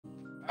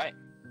Right.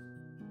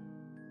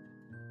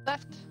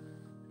 Left.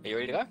 Are you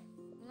ready to go?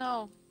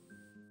 No.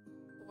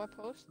 Do I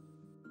post?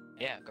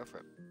 Yeah, go for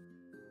it.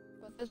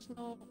 But there's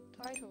no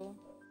title.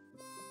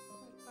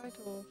 My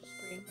title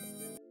screen.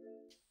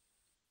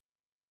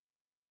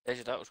 There's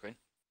your title screen.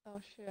 Oh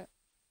shit.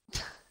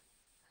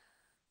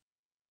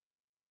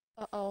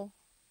 Uh-oh.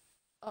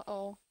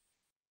 Uh-oh.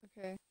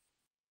 Okay.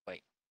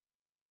 Wait.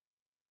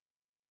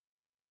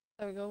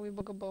 There we go, we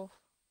got both.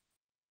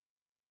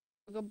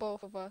 We got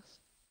both of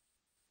us.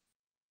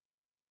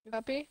 You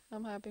happy?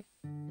 I'm happy.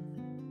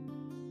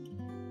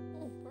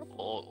 Oh,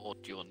 purple. Or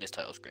do you want this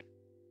title screen?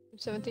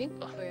 17?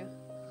 Oh. Oh yeah.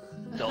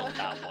 Not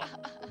that one.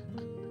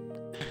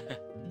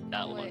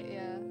 That Wait, one.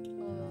 yeah.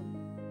 Hold on.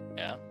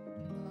 Yeah.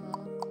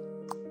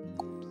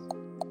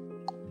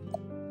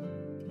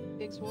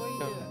 Diggs, what are you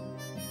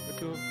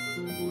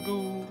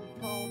doing?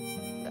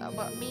 Oh,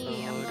 about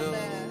me, I'm not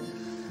there.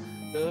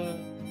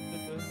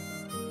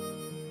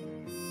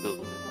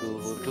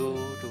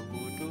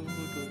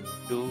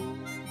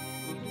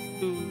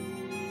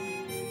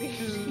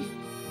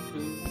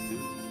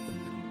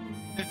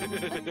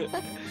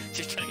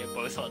 Just trying to get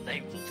both our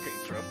names on screen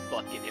for a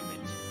fucking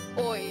image.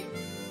 Oi.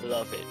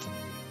 Love it.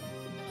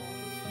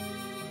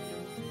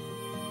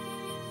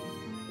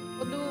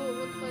 What do I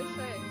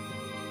say?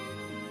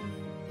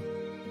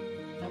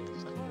 Not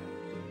this card.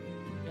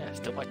 Yeah,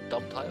 still my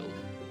dumb titles.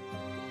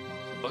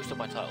 Most of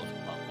my titles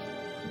are puns.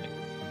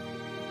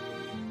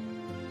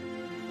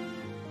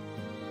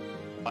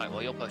 Alright,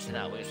 well you're posting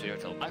out when it's video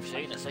till I've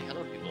seen and say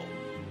hello to people.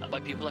 And by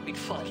people I mean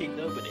fucking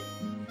nobody.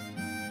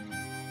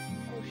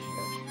 Oh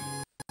shit.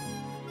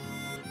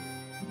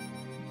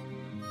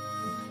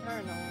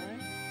 Inferno, right?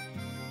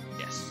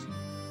 Yes.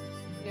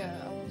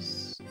 Yeah, I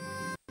was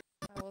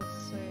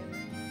saying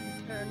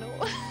internal.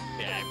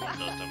 Yeah, everyone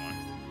does, don't worry.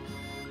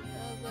 I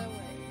was like,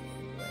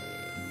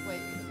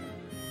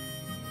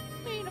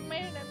 wait a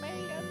minute,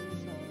 man, that's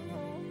so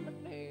wrong, the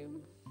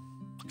name.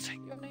 Fuck's sake.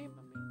 Your name, I mean.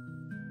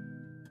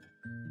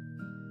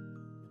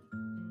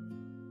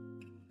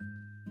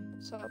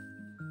 What's up?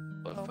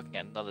 Got to fucking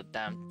get another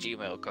damn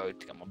Gmail code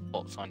to get my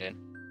bot signed in.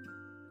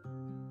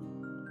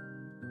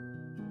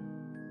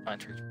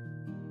 933.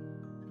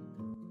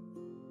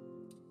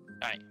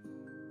 Alright.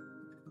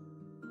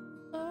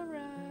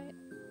 Alright.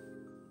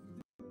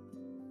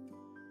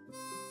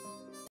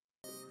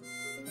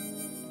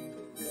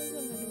 Where's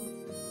the middle?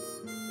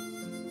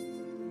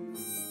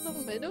 The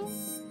middle?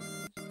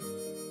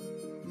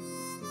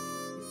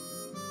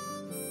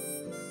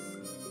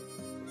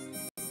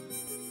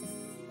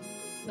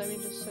 Let me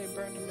just say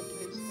burning the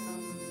place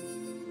down.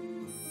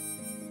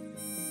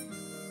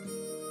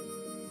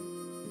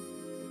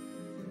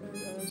 Maybe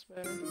that was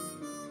better.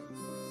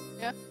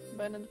 Yeah,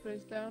 burning the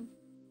place down.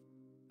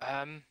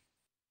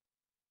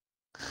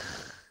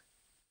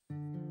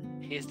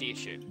 Here's the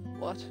issue.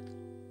 What?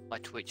 My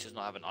Twitch does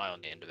not have an eye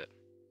on the end of it.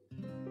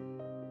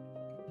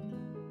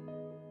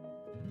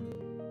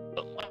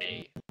 But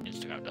my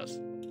Instagram does.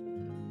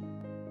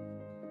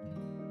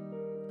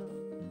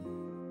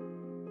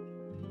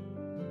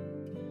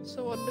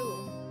 So what do?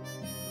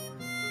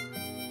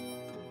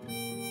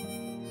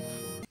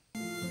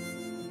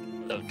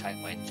 Don't tag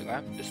my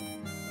Instagram, just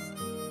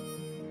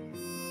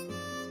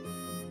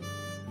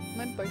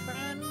My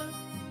boyfriend?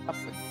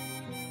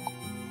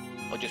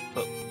 or just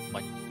put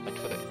my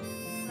Twitter.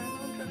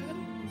 Inferno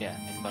Dragon? Yeah,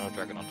 Inferno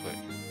Dragon on Twitch.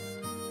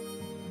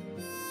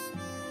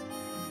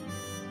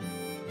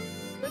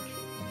 Twitch?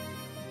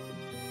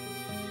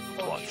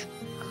 Watch.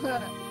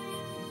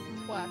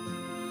 Twat.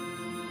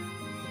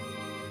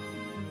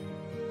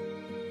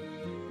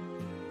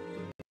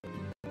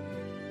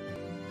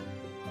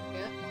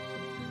 Yeah?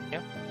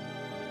 Yeah.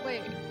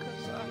 Wait,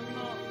 because I'm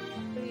not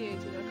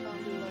affiliated, I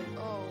can't do like,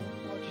 oh,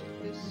 watch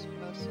this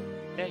person.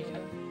 Yeah, you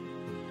can.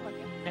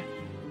 Okay. Yeah.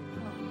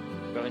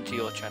 Oh. Go into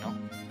your channel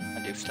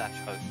and do /host at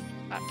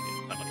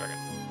Inferno Dragon.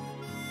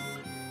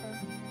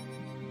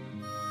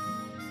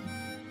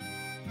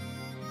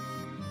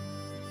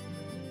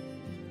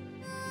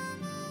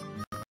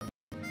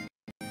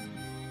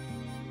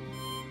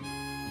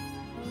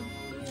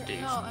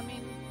 Steve. No, I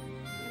mean,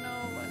 you know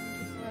when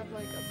people have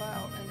like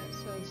about and it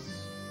says,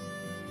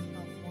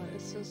 what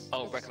it says?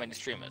 Oh, recommended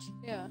streamers.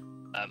 Yeah.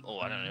 Oh,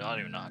 I don't know. I don't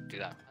even know how to do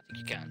that. I think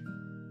you can.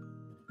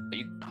 But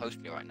you can host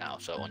me right now,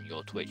 so on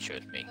your Twitch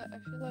shows me. I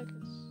feel like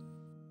it's.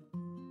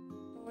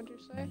 What would you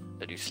say?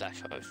 So do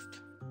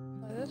 /host.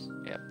 Like this?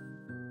 Yep.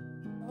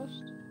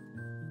 Host?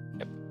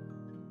 Yep.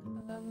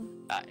 And then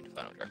At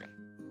Inferno Dragon.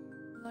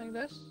 like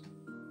this?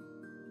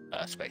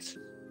 Space.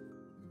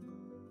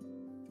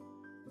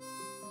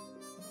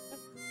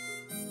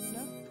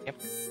 No? Yep.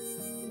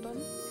 Done?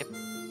 Yep.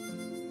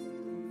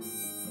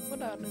 What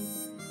do I do?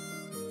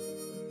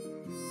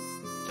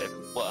 So if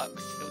it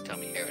works, you'll tell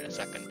me here in a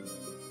second. You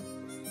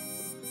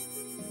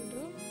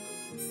do?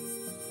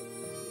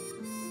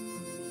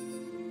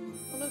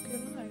 Oh look, you're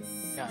live.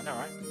 Yeah, I know,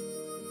 right?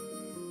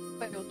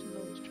 Failed to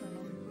load this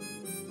channel.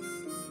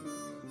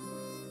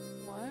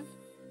 Why?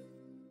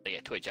 But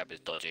yeah, Twitch app is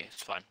dodgy.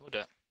 It's fine. We'll do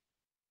it.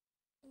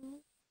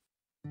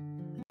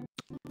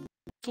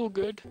 It's all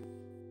good.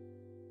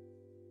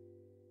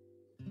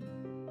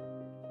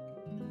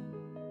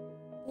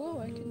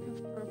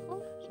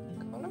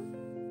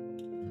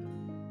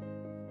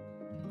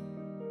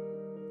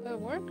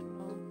 work? No.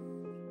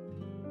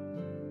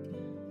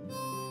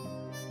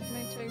 It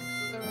may take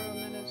several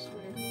minutes for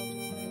your call to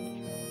make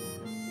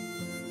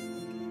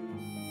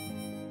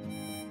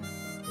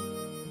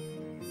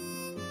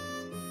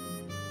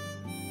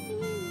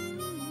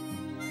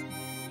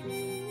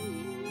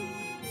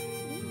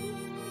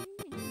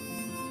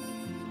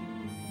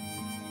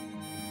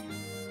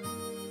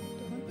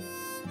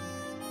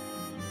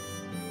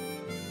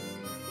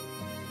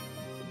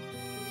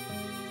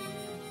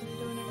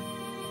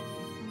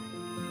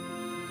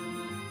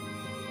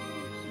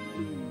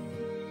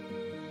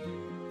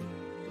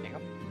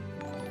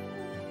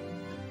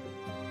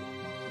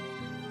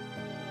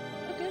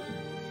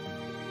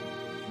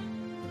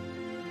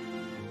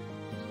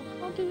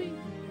do we?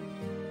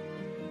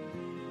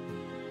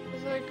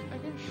 It's like, I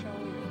can show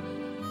you.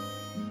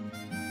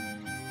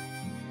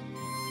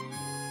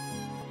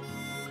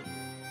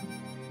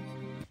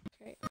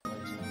 Okay,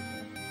 what's on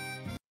here?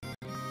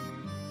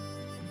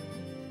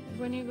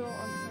 When you go on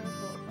her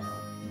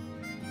profile,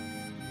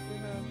 you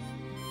have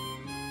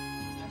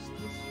just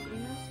this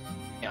screeners.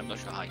 Yeah, I'm not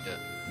sure how you do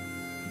it.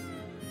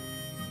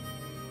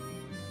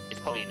 It's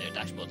probably in the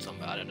dashboard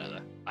somewhere, I don't know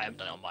though. I haven't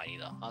done it on mine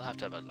either. I'll have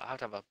to have a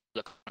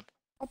look on.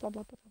 Blah,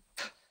 blah, blah, blah.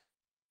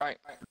 Right.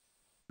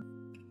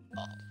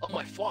 Oh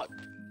my fuck.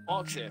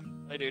 Mark's here.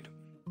 Hey dude.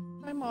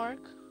 Hi Mark.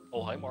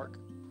 Oh hi Mark.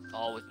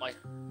 Oh with my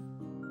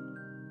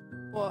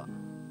What?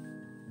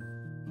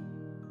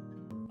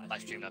 my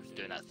stream app's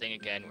doing that thing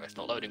again where it's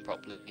not loading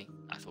properly.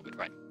 That's all good,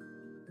 right?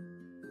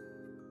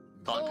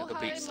 Can't cook a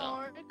pizza.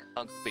 Mark.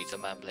 Can't cook a pizza,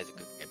 man plays a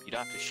good game. You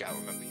don't have to shout,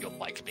 remember your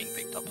mic's being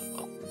picked up as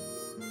well.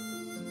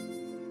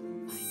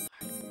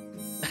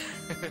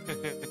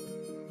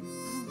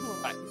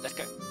 Right, let's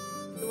go.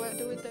 Do I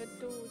do it like this?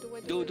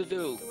 Do.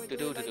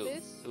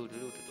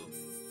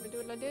 I do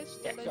it like this?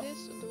 Yeah, like go.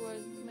 this? Or do I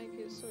make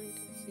it so you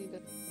can see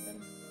that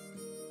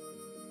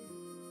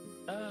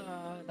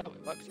better? That way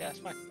works, yeah, that's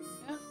fine.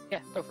 Yeah?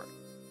 Yeah, go for it.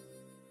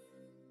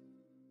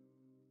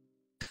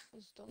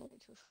 Just don't want me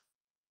to.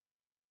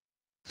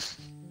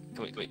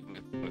 Can we play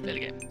the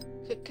game?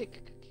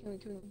 Can we?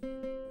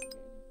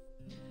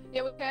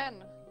 Yeah, we can,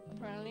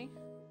 apparently.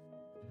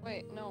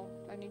 Wait, no,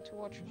 I need to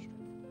watch your stream.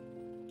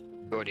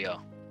 We already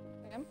are.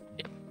 I am?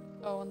 Yep.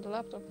 Oh, on the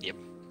laptop? Yep.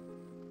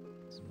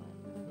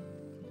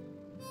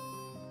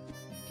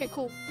 Okay,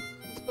 cool.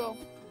 Let's go.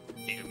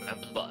 Do you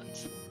remember the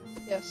buttons?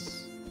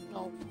 Yes.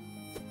 No.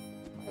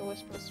 I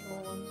always press the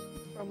wrong ones.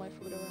 Throw my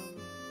food around.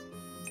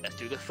 Let's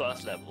do the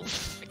first level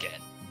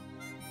again.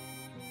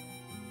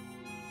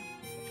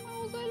 Which one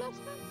was I last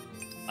time?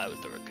 I was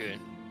the raccoon.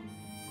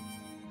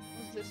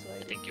 Was this I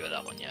lady? think you were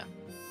that one, yeah.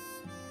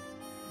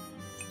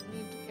 I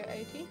need to get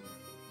 80?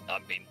 I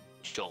mean,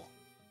 sure.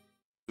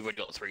 We've already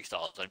got 3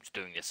 stars. I'm just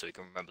doing this so we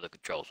can remember the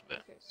controls a bit.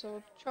 Okay,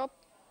 so chop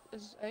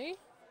is A?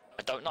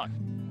 I don't know.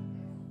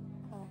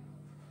 Oh.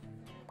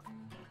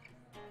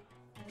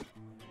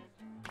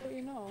 How do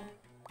you know?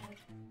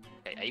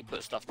 Okay, A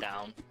puts stuff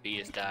down, B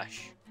is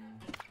dash,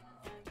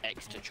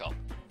 X to chop.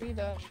 B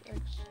dash X.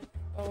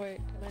 Oh wait,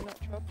 can I not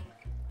chop?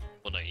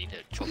 Well, no, you need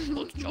to chop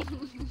or to chop.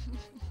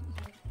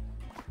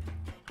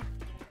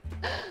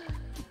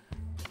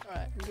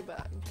 Alright, get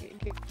back. Get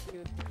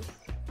cute.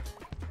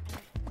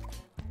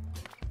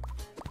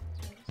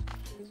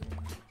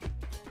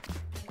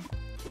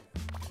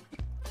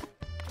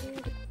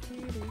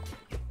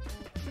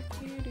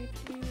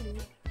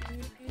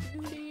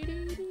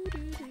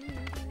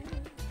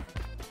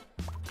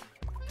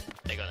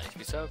 They got needs to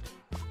be served.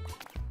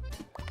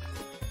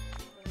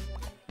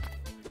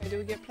 Hey, do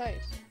we get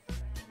plays?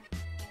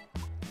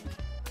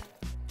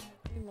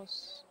 We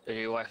must. So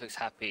your wife looks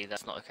happy,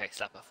 that's not okay,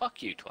 slap her.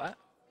 Fuck you, twat.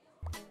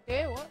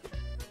 Yeah, what?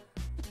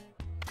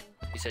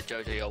 You said,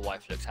 Jojo, your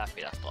wife looks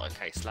happy, that's not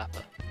okay, slap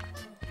her.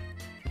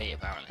 Me,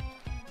 apparently.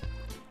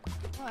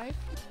 Wife?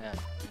 Yeah.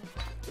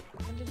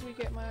 When did we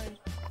get married?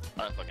 I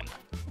don't fucking know.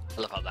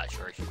 I love how that's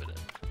your issue with it.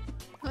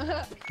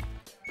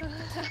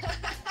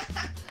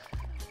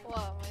 What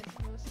am I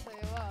supposed to say?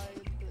 Wow,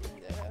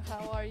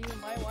 how are you,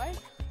 my wife?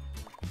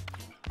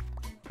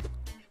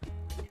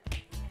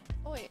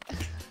 Oh wait.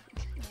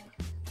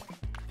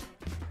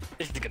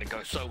 This is gonna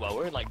go so well.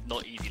 We're in like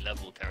not easy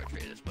level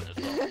territory at this point as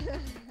well.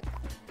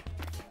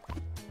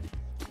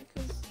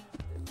 Because,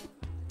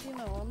 you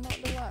know, I'm not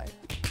the wife.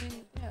 I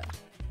mean, yeah,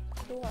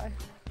 the wife.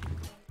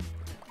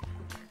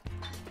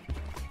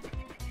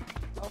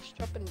 I was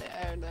chopping the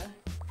air there.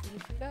 Did you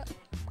see that?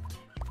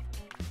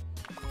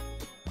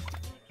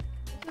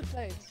 Where's the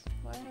plates?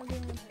 Why am I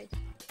giving me plates?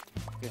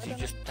 Because you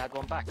just had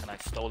one back and I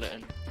stole it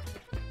and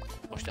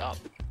washed it up.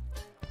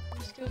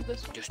 You steal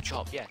this one? Just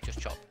chop, yeah, just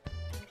chop.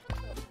 I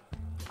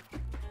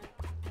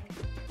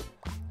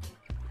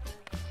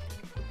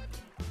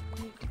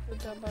need to put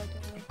that back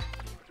in there.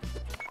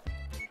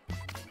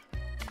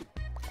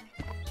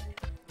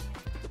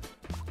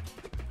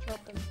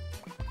 Chop them.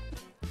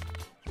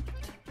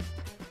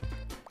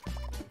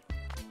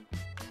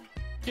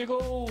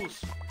 Giggles!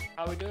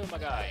 How we doing, my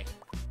guy?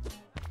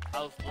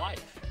 How's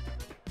life?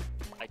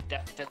 I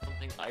said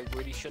something I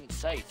really shouldn't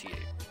say to you.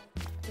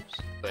 Oops.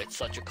 But it's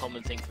such a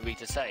common thing for me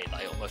to say,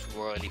 like almost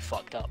royally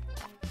fucked up.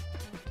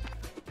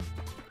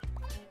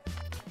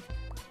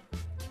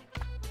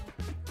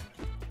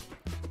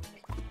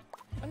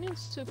 Onion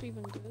soup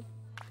even good?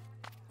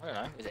 I don't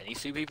know, is any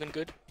soup even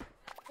good?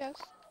 Yes.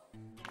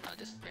 I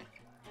disagree.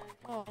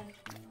 Oh.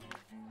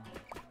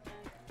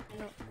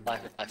 No.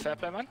 Like fair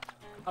play, man?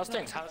 How's No,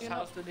 things? How's you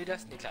know- the new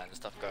Destiny clan and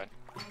stuff going?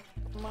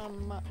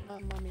 Mamma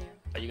mia.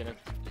 Are you gonna do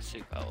the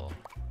soup out or?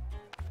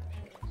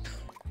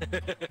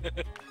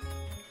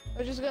 I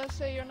was just gonna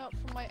say you're not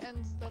from my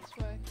ends, that's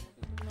why. You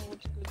don't know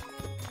what's good.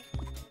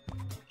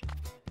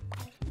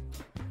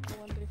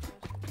 One day first.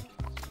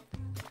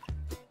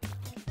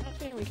 I don't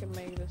think we can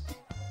make this.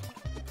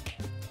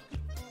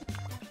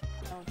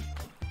 No.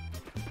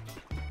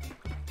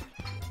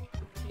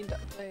 Need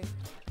that play.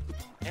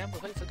 Yeah, my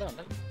plates are done.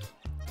 Look.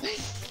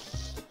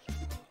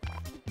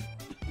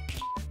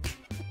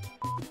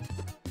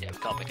 Yeah, we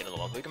can't make another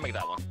one, but we can make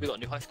that one. We got a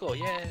new high score,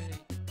 yay!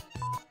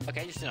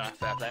 Okay, just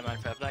fair play, man,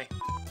 fair play.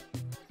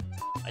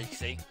 As you can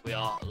see, we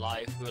are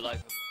live. We were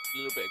live a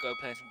little bit ago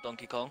playing some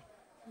Donkey Kong.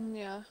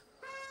 Yeah.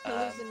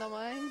 Losing our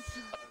minds.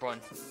 On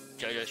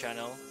JoJo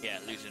channel, yeah,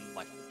 losing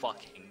my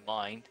fucking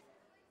mind.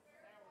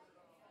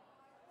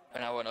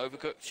 And now we're on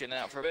Overcooked, chilling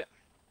out for a bit.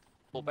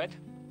 Full bed.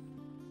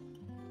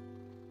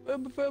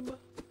 Fub.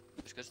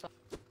 It's good stuff.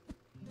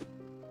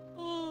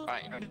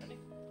 Alright, you ready?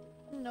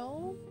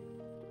 No.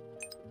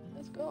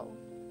 Let's go.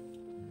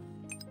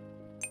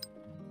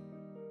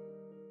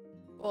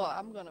 Well,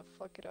 I'm gonna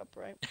fuck it up,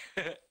 right?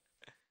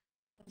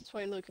 That's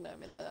why you're looking at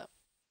me like that.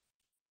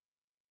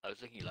 I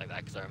was looking at you like that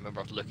because I remember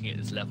I was looking at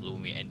this level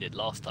when we ended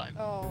last time.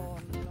 Oh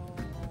no.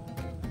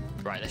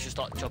 Right, let's just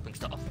start chopping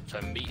stuff.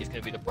 So meat is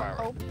going to be the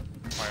priority.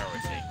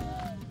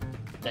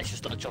 Let's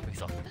just start chopping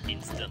stuff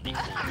instantly.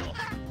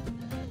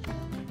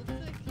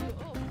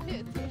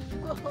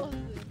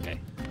 Okay.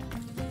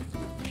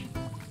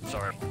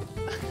 Sorry.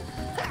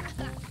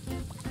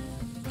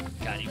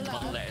 Can you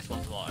one lettuce,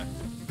 one tomato?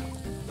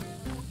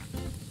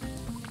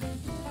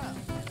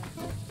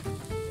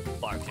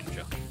 Fire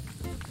extinguisher.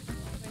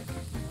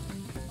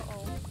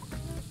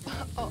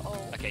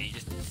 Uh-oh. Okay, you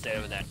just stay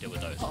over there and deal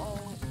with those. Uh-oh.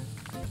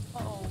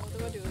 What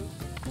do I do?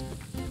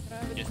 Can I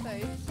have it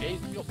face? Yeah,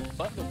 your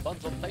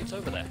buns on plates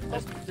over there.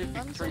 There's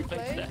Buns 3 on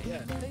plates there,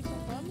 yeah. Plates on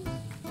buns?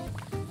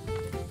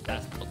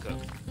 That's not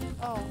cooked.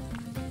 Oh.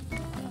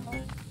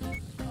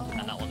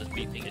 And that one that's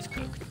beeping is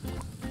cooked.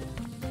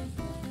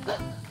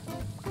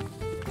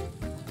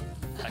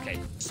 Okay,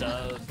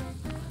 serve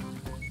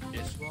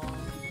this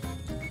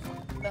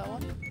one. That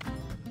one?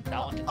 That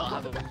one did not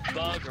have a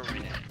burger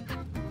in it.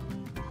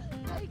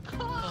 I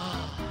can't!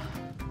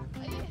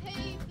 I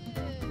hate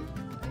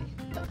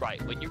it!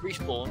 Right, when you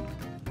respawn,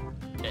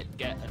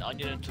 get an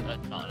onion and a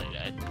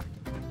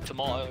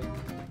tomato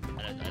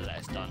and a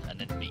lettuce done, and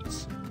then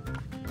meats.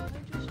 I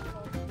just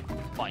chop.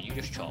 Fine, you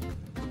just chop.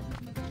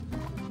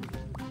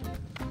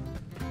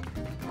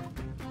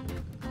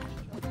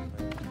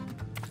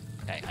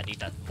 Okay, I need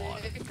that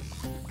tomato.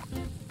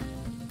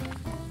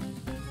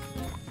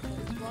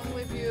 What's wrong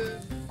with you?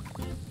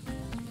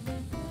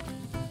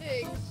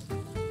 Pigs!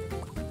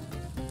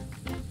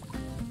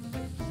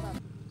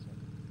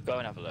 Go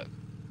and have a look.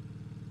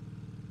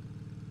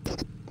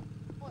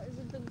 What is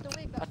it? The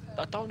wig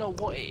I don't know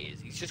what it is.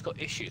 He's just got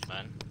issues,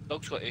 man.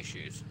 Dog's got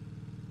issues.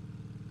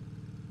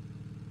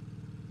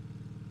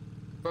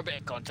 For a bit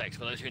of context,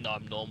 for those who know,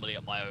 I'm normally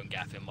at my own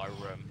gaff in my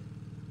room.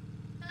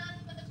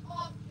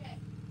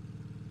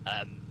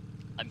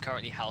 I'm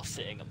currently house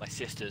sitting at my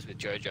sister's with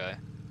Jojo,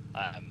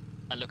 and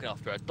looking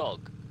after her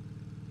dog.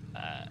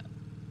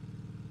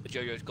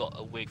 Jojo's got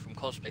a wig from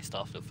cosplay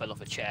stuff that fell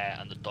off a chair,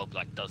 and the dog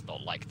does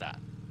not like that.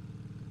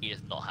 He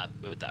is not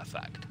happy with that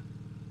fact.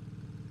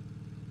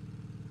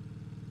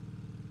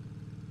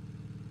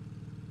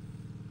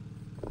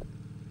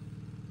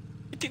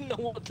 He didn't know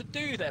what to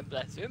do then,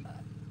 bless him.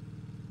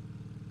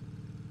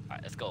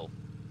 Alright, let's go.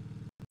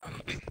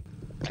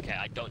 Okay,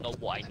 I don't know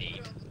what I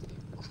need,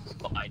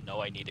 but I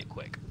know I need it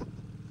quick.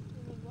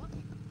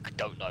 I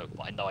don't know,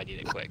 but I know I need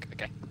it quick,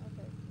 okay?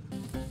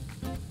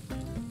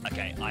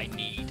 Okay, I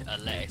need a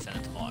lettuce and a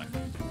tomato.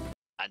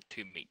 And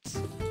 2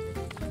 meats.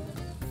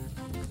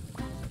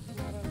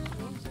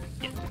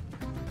 Yeah.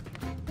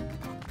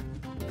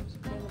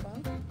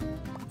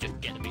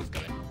 Just get the meats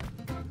going.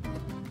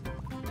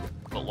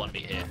 Got 1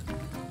 meat here.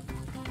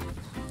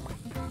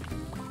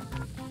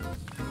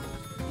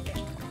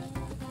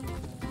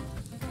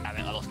 Damn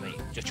it, I lost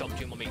meat. Just chop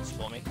 2 more meats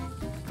for me.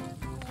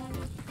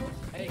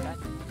 Hey, guys.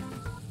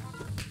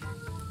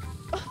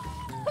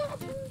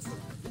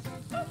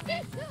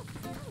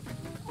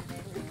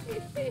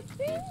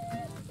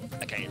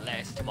 Okay,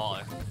 lettuce,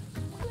 tomato.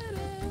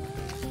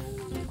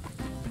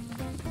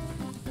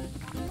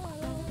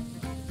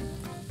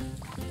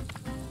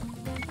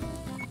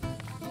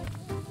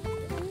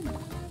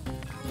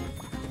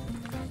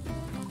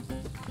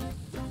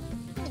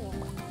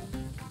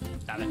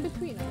 Damn In it.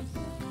 between us.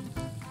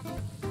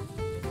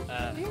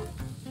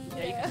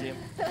 Yeah, you can see him.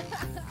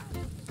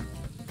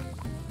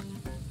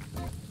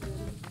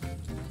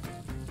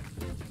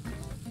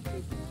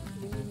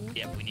 We need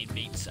Yep, we need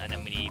meats, and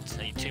then I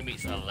need 2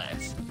 meats and a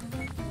lettuce.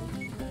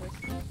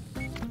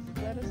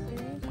 Lettuce do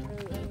you need, or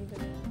I need it?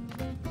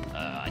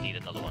 I need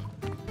another one.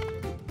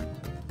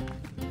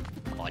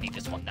 Oh, I need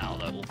this one now,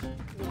 though. How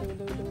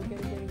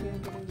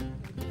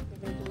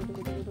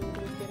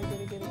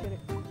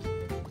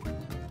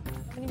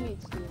many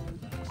meats do you need?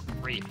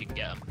 3 if you can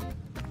get them.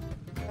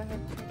 I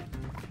have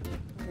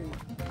 3.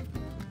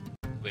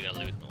 We're gonna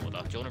lose an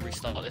order. Do you want to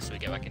restart this so we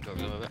get back into it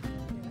a little bit?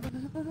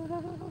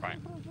 Yeah. Right.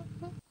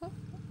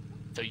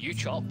 So you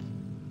chop.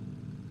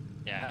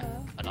 Yeah.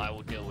 And I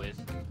will deal with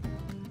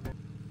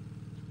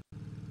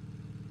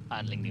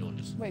handling the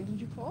orders. Wait, did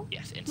you fall?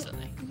 Yes,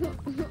 instantly.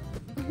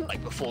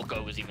 Like before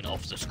Go was even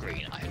off the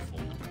screen, I had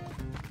fallen.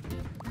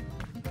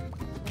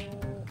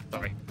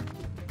 Sorry.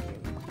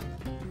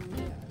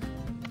 Yeah.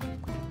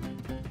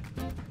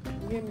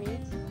 Get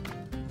meats.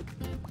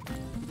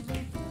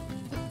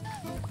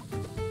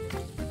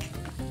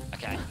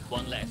 Okay,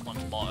 1 lettuce, 1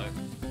 tomato.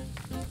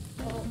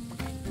 Oh,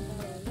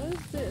 what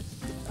is this?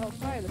 Oh,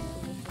 fire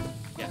extinguisher.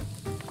 Yeah.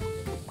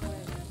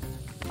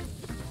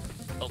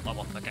 Oh, I'm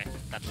off. Okay,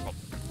 that's the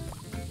problem.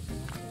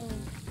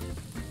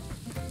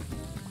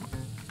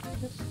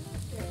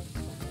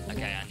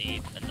 Okay, I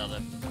need another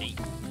meat.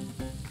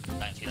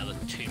 I need another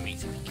 2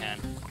 meats if you can.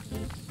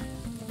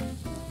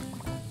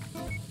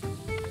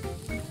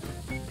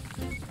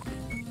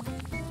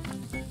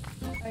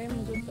 I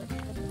am good at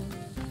cooking.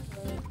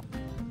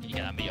 Can you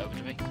get that meat over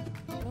to me?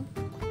 No?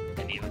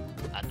 I need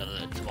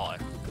another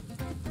tomato.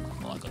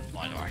 Oh, I got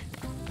mine alright.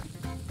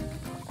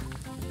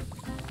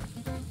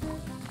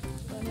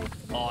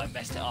 Oh, I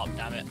messed it up,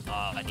 damn it.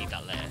 I need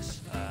that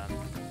lettuce.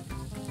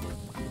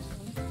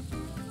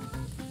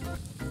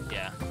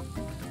 Yeah.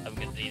 I'm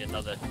gonna need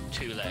another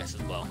 2 lettuce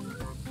as well.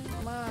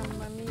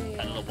 Mamma mia.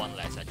 Another 1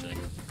 lettuce actually.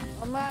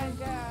 Oh my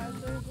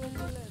god, there goes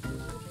the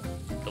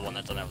lettuce. The one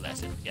that doesn't have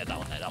lettuce in. Yeah, that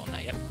one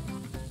there, yep.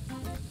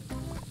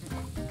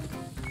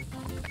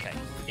 Okay,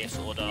 this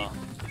order,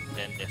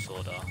 then this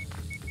order,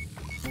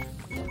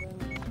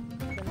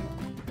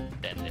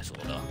 then this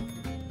order.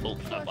 Oh,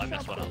 no, I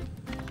messed one up.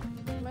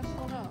 Mess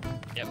one up.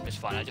 Yep, it's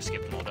fine, I just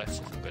skipped an order, it's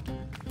good.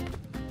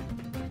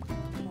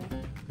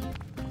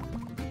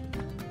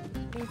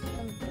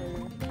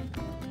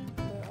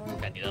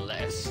 Okay, I need a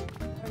lettuce.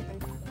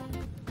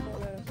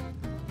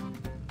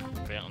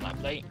 Bring it on that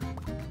plate.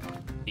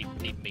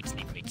 Need meats.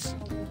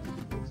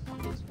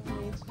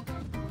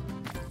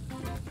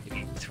 If you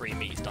need 3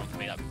 meats done for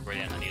me, that'd be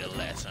brilliant. I need a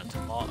lettuce and a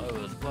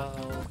tomato as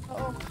well.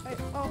 Oh,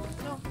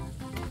 no.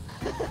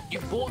 You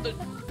bought the...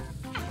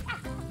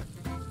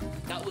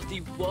 That was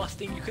the worst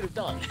thing you could have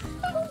done.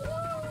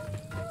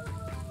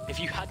 If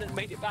you hadn't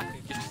made it back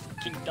and just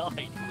fucking died,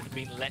 it would have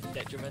been less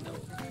detrimental.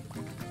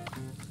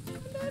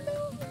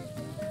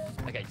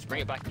 Okay, just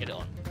bring it back and get it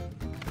on.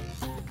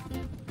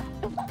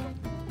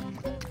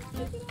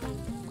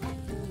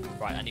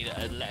 Right, I need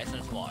a lettuce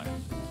and a tomato.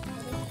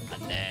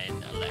 And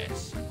then a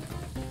lettuce.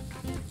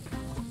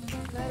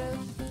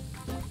 Lettuce.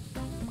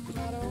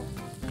 Tomato.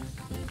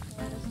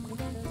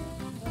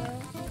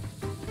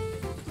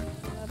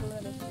 Another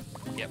lettuce.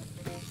 Yep.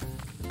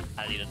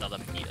 I need another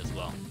meat as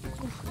well.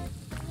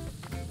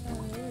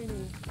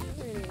 Really.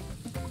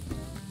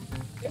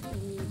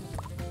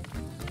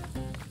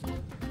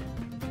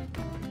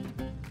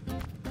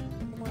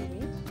 More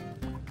meat?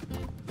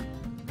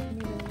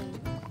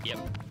 Yep.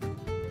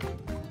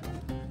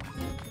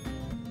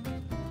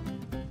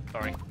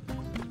 Sorry.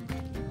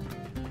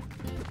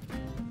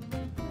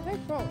 Can I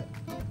throw it?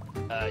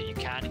 You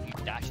can if you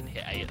dash and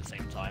hit A at the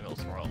same time, it'll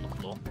throw it on the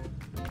floor.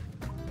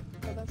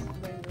 Oh, that's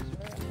dangerous,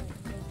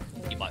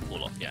 right? You might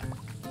fall off, yeah.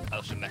 I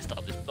also messed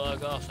up this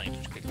burger, so I need to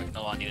just pick back.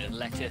 No, I need a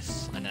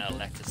lettuce, and then a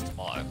lettuce,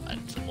 tomato,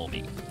 and some more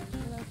meat.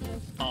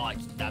 Oh,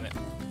 damn it.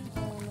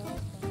 Oh, no.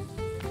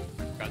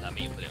 Grab that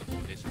meat and put it on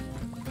top, please.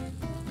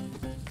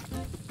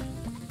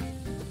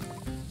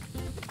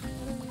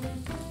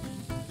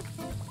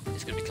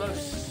 It's gonna be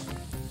close.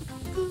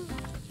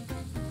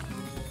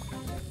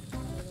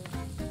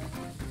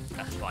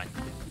 That's fine.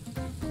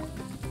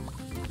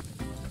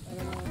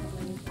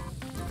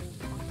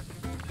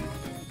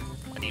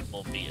 I need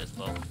more meat as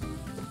well.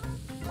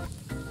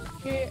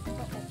 Here.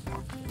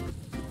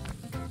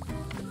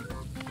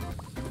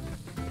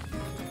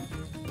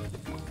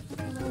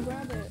 No,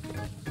 grab it.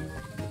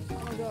 Oh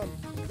my god.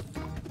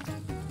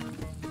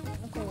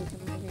 Okay, we can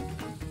maybe.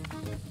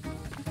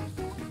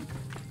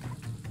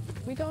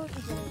 We don't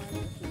even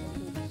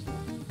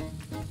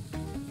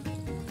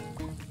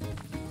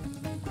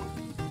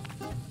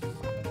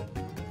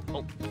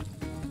Oh.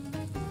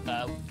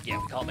 Yeah,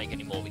 we can't make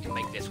any more. We can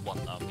make this one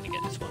though. I'm gonna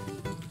get this one.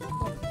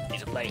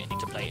 Needs a plate,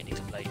 needs a plate, needs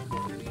a plate.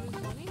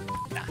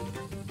 Nah.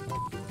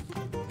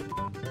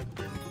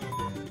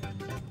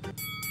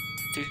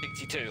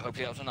 262,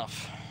 hopefully that was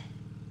enough.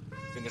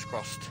 Fingers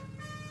crossed.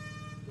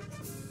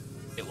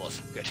 It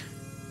was, good.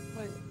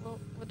 Wait, well,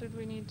 what did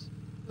we need?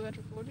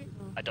 240?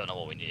 Oh. I don't know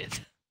what we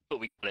needed, but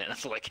we got it,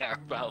 that's all I care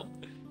about.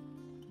 I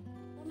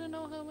wanna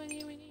know how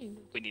many we need.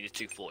 We needed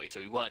 240, so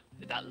we weren't,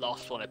 that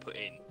last one I put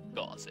in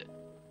got us it.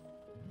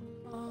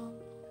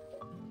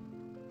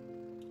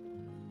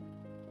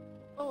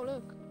 Oh,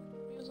 look.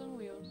 Wheels on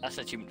wheels. That's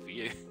an achievement for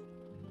you.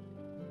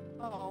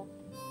 Oh.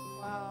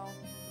 Wow.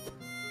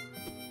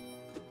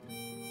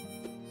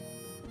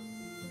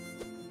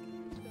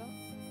 Let's go.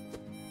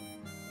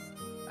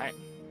 Alright.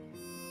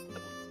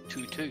 Level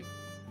 2-2.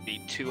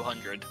 Be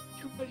 200.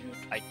 200.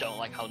 I don't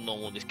like how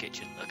normal this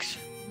kitchen looks.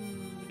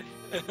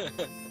 Is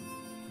it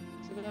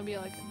gonna be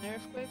like an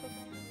earthquake or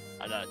something?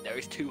 I know, there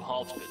is two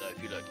halves to it though,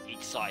 if you look.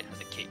 Each side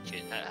has a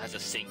kitchen, has a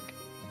sink.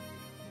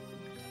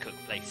 Cook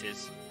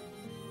places.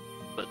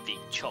 But the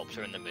chops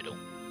are in the middle.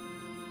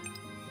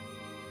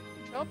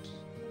 Chops?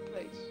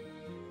 Place.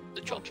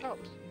 The chops. Oh,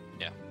 chops.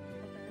 Yeah. Okay.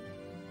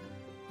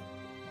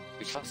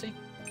 Which fussy?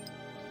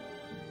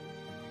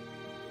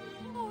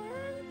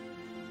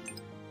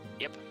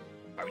 Yep.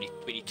 Right,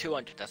 we need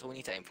 200, that's all we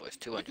need to aim for, is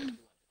 200. Okay.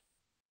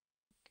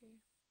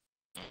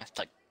 That's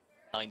like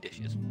 9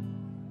 dishes.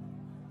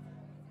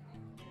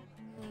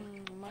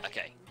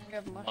 Okay. We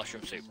have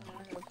Mushroom soup. and I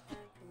have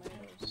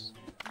tomatoes.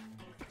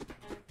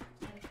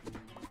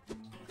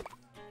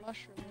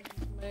 Mushrooms,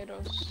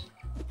 tomatoes.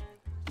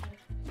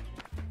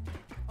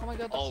 Oh my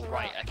god, that's Oh a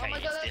right, rat. okay, Oh my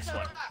god, it's that's this a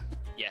one. rat.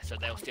 Yeah, so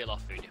they'll steal our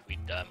food if we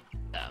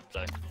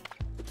so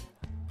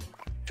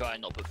try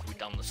and not put food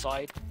down the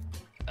side.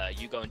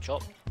 You go and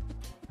chop.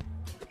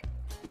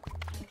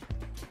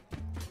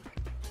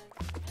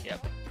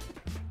 Yep.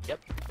 Yep.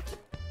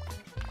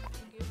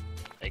 Thank you.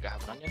 There you go,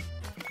 have an onion.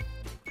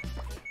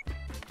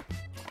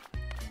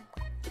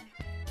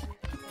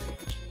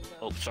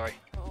 Oh, sorry.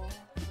 Uh-oh, what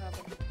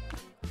happened?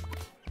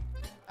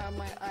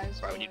 My eyes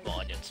Right, were we need like-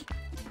 more onions.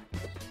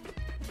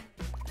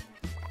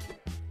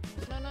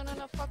 No, no, no,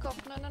 no, fuck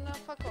off. No, no, no,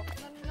 fuck off.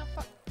 No, no, no,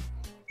 fuck.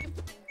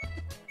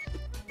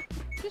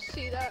 You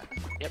see that?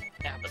 Yep,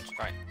 it happens,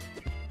 right.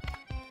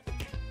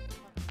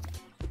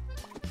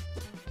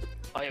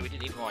 Oh yeah, we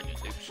didn't need more onions,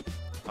 oops.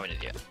 I'm an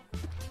idiot.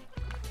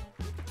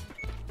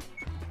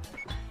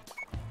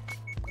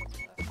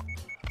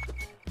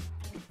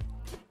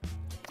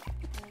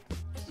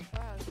 That's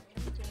bad.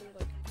 You need to do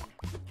like...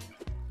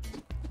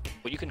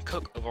 Well, you can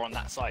cook over on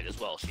that side as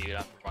well, so you don't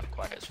have to run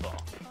quite as far.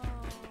 Oh.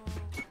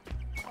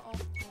 Uh-oh.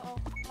 Uh-oh.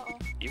 Uh-oh.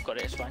 You've got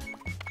it, it's fine.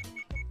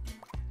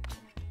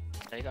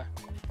 There you go.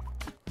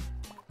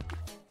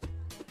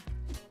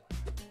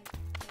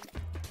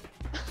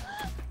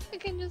 I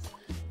can just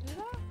do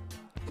that?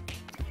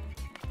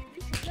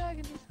 You see that? I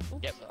can just...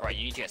 Oops, Yep, sorry. right,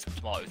 you need to get some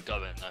tomatoes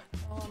going though.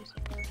 Oh, I'm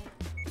sorry.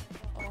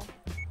 Uh-oh.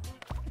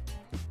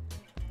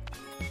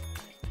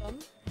 Done?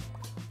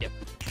 Yep.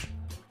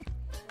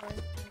 Sorry.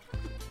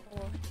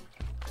 Oh.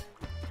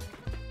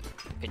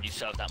 Can you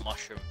serve that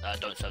mushroom?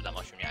 Don't serve that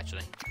mushroom yet,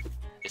 actually.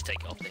 Just take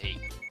it off the heat.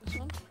 This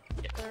one?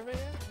 Yep. Serve it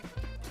yet?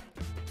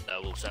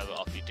 We'll serve it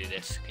after you do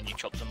this. Can you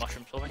chop some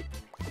mushrooms for me?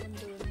 I'm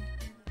doing...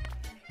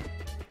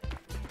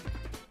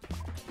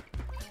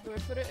 Do I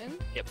put it in?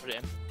 Yep, put it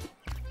in.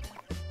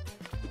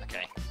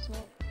 Okay, It's not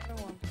what I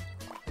want.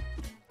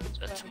 It's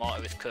the bad.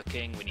 tomato is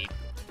cooking. We need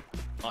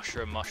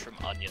mushroom,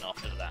 onion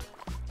after that.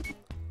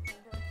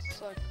 Rats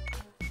suck.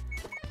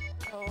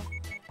 Oh.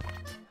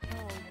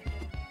 Oh.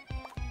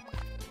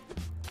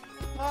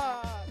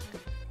 Fuck!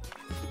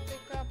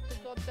 Pick up the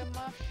goddamn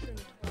mushroom,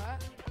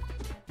 twat.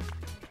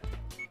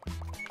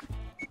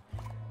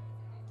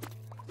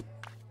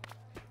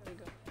 There we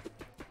go.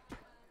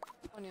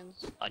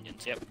 Onions.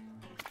 Onions, yep.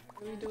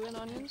 Are we doing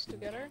onions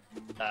together?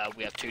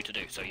 We have 2 to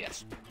do, so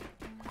yes.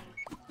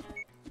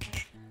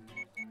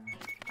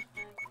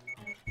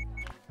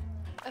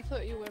 I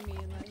thought you were me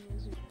and that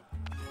was you.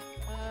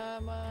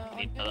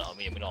 We need another,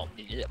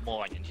 we need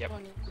more onions, yep.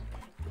 Onions.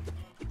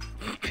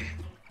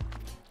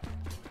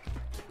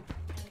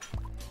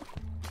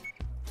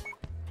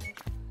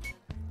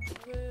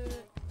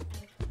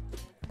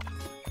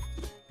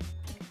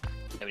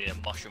 Then we need a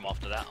mushroom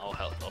after that.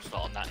 I'll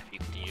start on that if you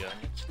continue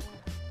onions.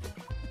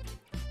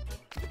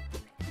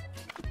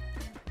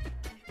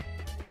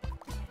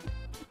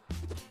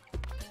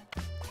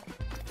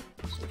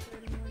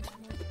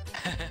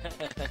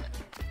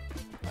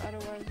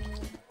 Otherwise,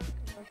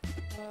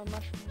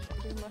 mushrooms.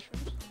 We do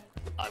mushrooms.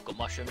 I've got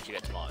mushrooms, you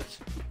get tomatoes.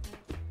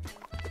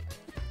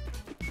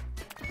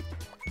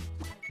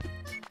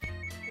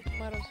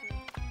 Tomatoes.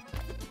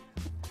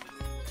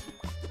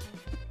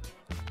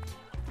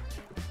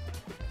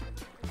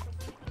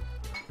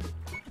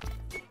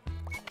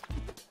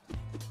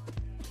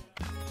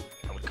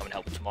 I'm gonna come and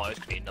help with tomatoes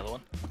because we need another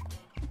one.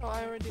 Oh,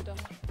 I already done.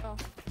 Oh.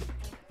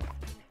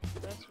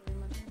 That's really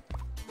much.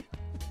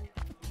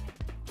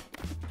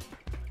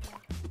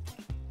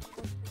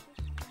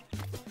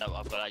 No,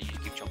 I've got that, you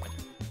just keep chopping.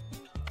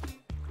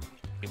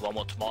 Need 1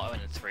 more tomato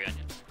and then 3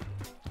 onions.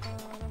 I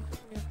don't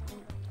think we have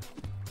one.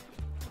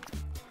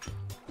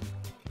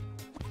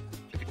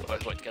 If we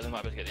both work together, we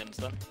might be able to get the onions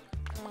done.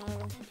 I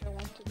don't think I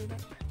want to do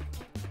that.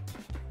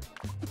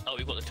 Oh,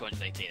 we've got the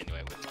 218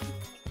 anyway, we're fine.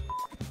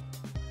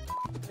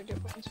 I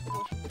get points for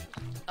washing dishes.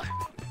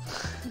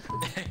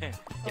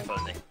 If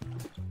only.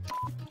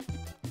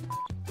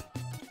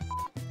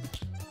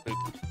 Oop.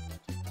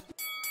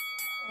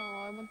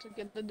 Oh, I want to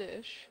get the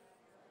dish.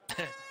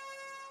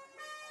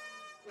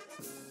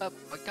 Up.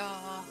 Oh my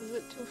god. Is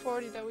it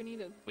 240 that we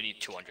needed? We need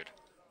 200.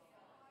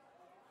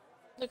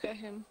 Look at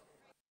him.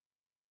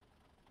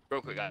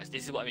 Real quick, guys.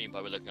 This is what I mean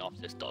by we're looking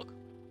after this dog.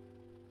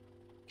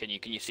 Can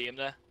you see him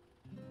there?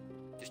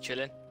 Just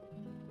chilling,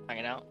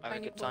 hanging out,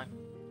 having a good time.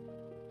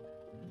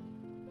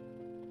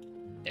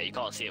 Yeah, you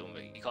can't see him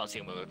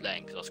when we're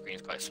playing because our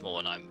screen's quite small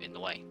and I'm in the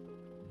way.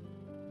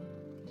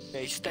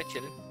 Yeah, he's just there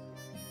chilling.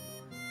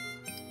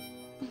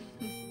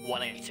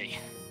 180.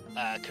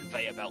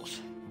 Conveyor belts.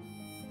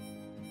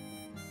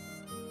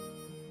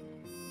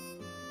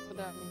 What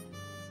that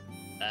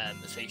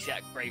mean? So you see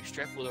that grave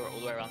strip all the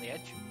way around the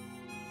edge?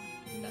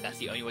 That's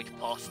the only way to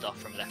pass stuff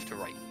from left to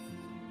right.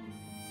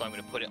 So I'm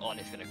going to put it on,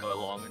 it's going to go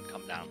along and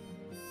come down.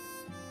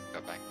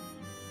 Go back.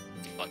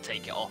 I'll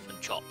take it off and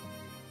chop.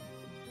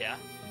 Yeah?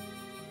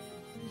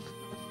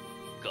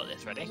 Got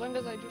this, ready? As long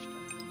as I just...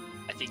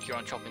 I think you're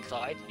on chopping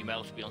side. You may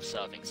also be on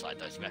serving side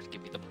though, so you have to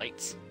give me the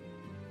plates.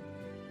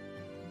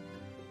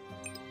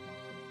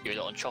 You're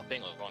either on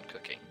chopping or on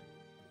cooking. Okay.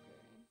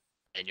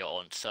 And you're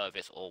on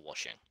service or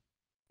washing.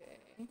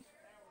 Okay.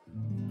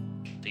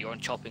 So you're on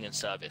chopping and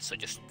service, so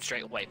just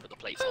straight away put the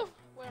plates on.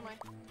 Where am I?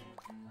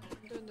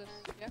 I'm doing this,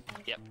 yeah?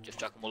 Yep, just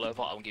chuck them all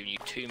over. I'm giving you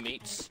 2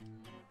 meats.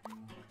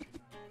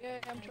 Yeah,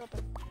 I'm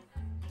chopping.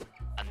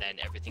 And then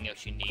everything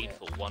else you need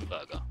for 1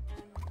 burger.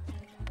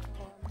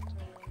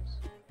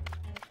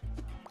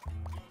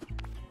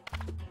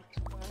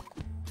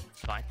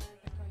 It's fine.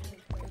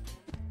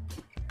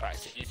 Alright,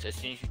 so as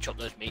soon as you chop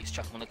those meats,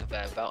 chuck them on the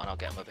conveyor belt and I'll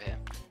get them over here.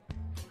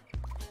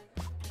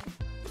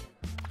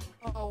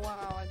 Oh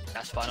wow,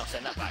 That's fine, I'll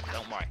send that back,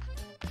 don't worry.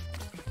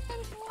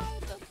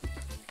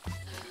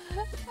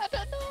 I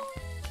don't know.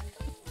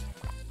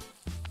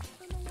 I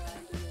don't know why I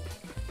do it.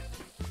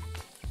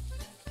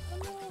 Oh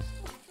no,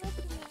 stop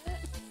dropping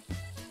it.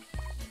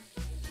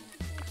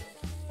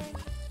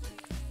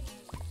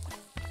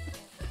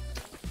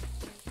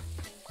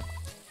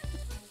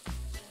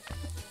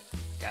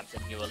 Okay, I'm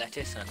sending you a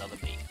lettuce and another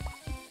meat.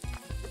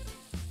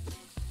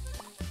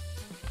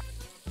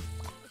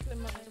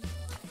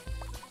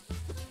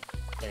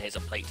 Then here's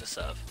a plate to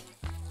serve.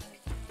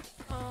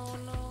 Oh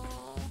no.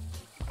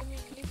 Give me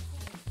leaf.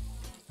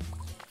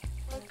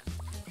 Fuck.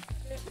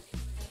 Okay.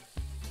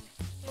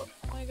 Oh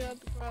my god,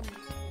 grab.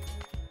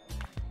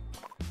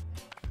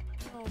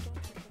 No, don't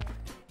do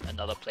that.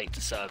 Another plate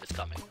to serve is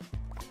coming.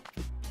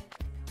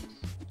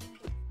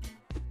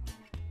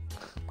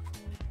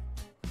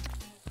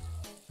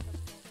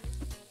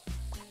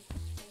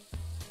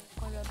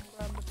 Oh my god,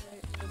 grab the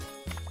plate.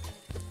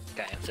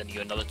 Okay, I'm sending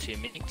you another 2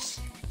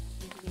 meats.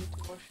 You need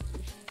to wash the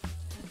dish.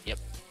 Yep.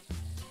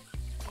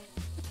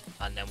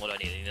 And then what do I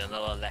need? I need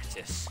another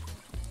lettuce.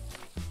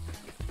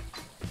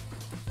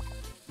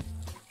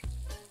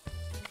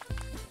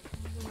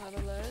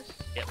 Another lettuce.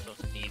 Yep, so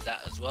I need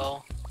that as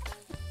well.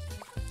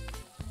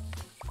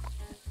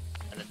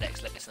 And the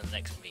next lettuce and the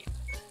next meat.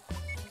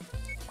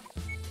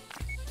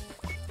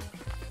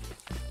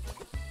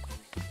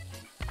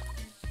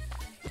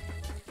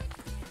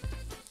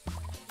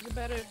 Is it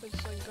better if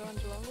it's like going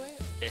the long way?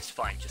 It's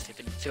fine, just if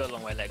it's too a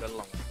long way, let it go the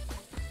long way.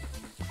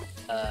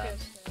 Okay,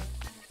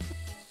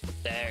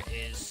 There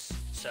is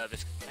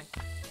service coming.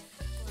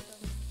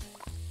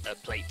 A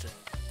plate to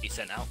be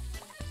sent out.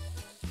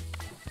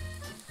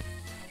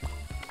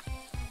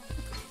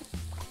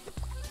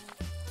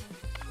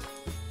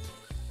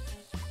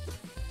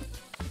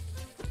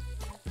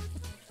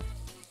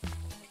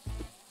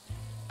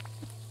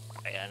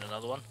 Okay, and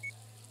another one.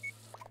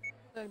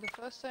 Like the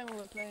first time we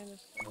were playing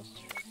this, I was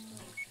stressed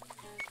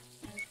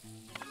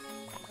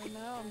out. Right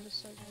now I'm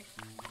just like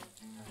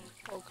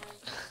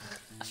focused.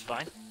 That's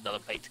fine. Another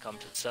plate to come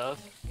to serve.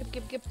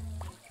 Gib.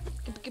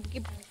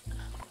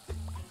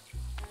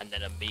 And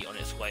then a meat on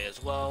its way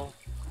as well.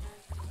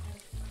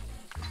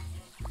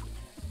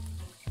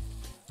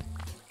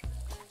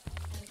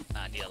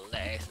 I need a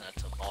lettuce and a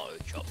tomato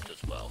chopped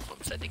as well, so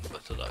I'm sending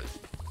both of those.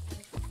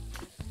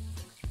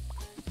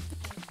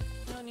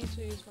 I need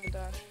to use my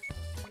dash.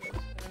 Oops.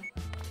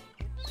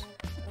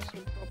 That's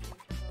what properly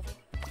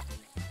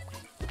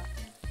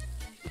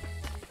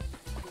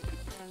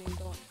Apparently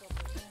don't chop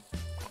it.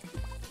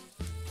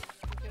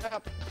 Pick it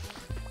up.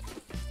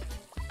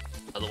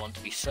 Another one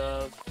to be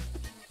served.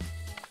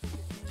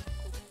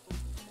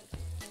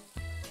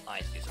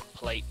 Nice, these are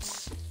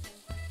plates.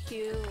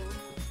 Kill.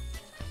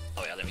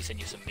 Oh yeah, let me send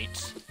you some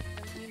meats.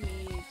 And he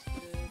needs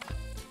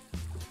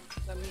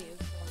the meat is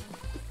done.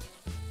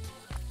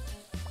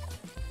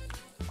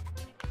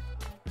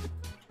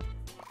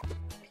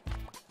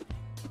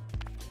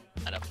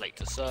 And a plate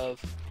to serve.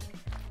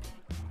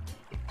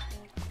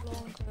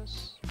 Long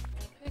as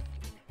pick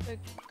the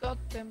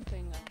goddamn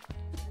thing up.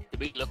 Did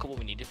we look at what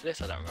we needed for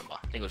this? I don't remember.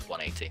 I think it was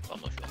 180, but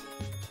I'm not sure.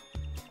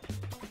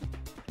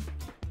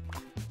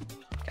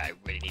 Okay, I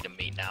really need a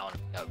meat now, and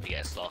I hope we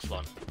get this last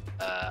one.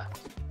 I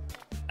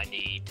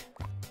need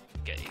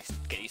get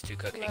these 2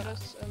 cooking.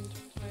 Lettuce and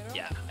tomato?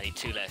 Yeah, I need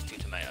 2 lettuce, 2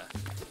 tomato.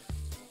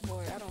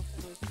 Boy, I don't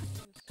think we can do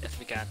this. Yes,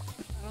 we can. I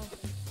don't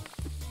think so.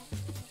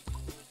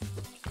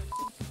 I think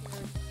you're crazy,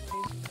 man.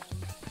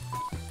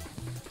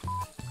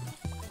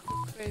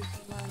 crazy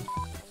man.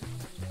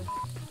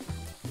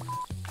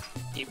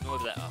 Even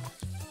with that up.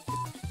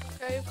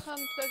 Okay, you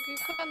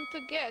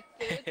can't get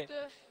it.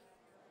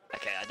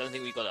 Okay, I don't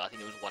think we got it. I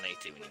think it was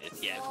 180 we needed.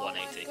 Yeah, it was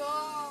 180. Oh my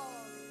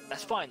god.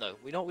 That's fine though.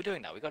 We know what we're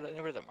doing now. We got it in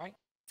a rhythm, right?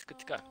 It's good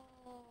to go.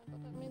 Oh,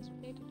 but that means we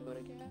need to do it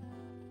again.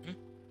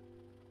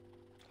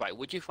 Right,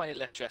 would you find it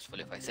less stressful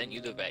if I sent you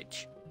the veg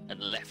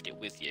and left it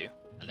with you,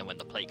 and then when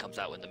the plate comes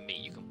out with the meat,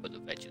 you can put the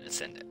veg in and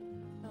send it?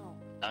 No.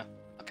 No?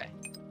 Okay.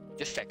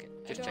 Just check it.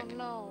 Just check I don't it.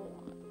 know.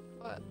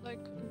 But, like,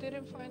 I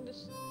didn't find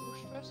this too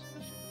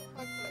stressful.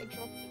 Like, I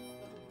dropped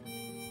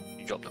it.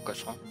 You dropped the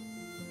croissant.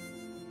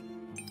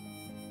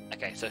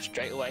 Okay, so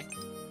straight away,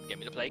 get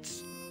me the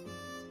plates,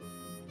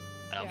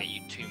 and I'll Yeah. get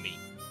you 2 meat.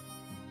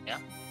 Yeah?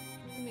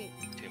 Meat.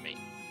 2 meat.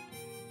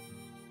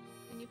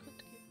 And you could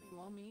give me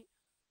more meat.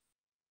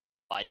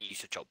 I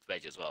used to chop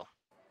veg as well.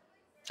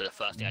 So the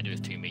first thing I do is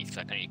 2 meats,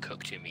 because I can only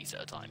cook 2 meats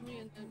at a time. Me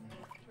and then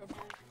drop it.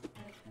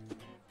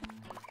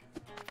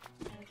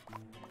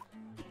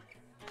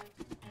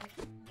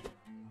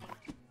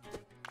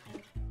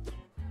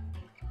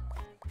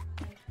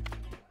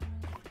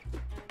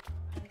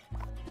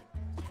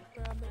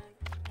 Grab it.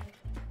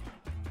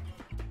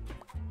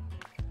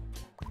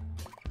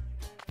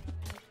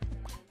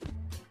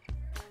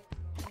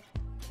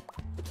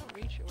 I can't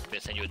reach it I'm when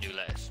gonna send you a new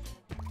lettuce.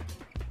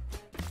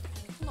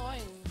 it's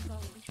annoying. I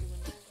can't reach it when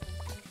it's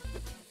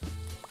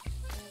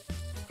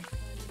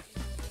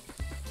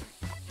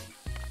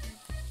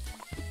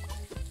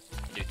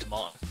Do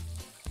tomato.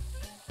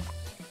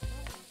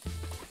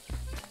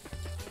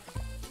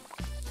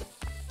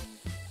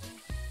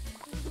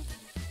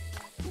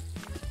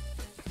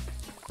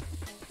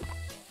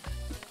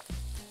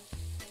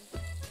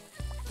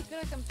 I feel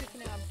like I'm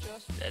picking it up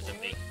just There's a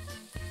before meat. it.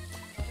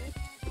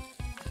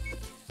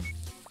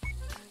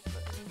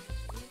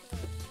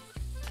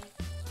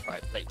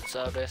 Right, plate for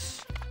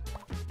service.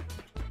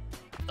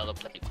 Another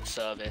plate for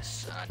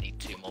service, and I need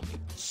 2 more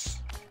meats.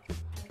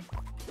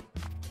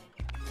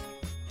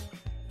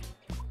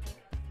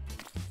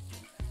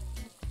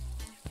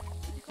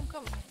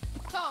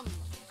 Come!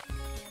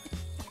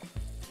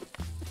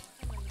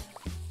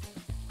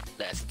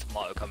 Lettuce and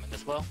tomato coming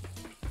as well.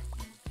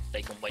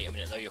 They can wait a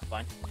minute though, you're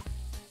fine.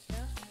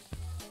 Yeah?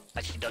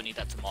 Actually, don't need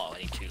that tomato, I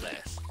need 2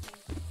 lettuce.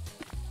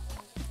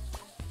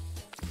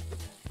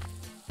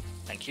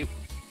 Thank you.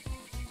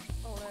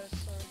 Oh, that's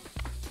sorry.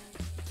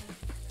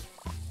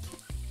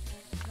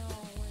 No,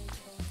 wait,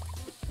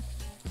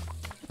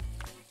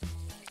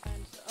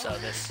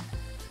 Service.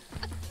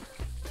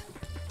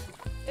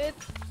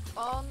 It's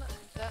on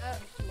the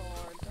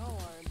floor, don't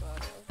worry about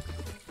it.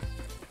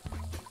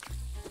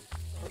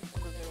 So it's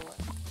gonna be away.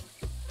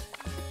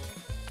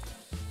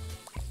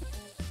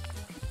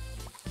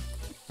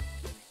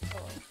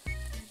 Oh.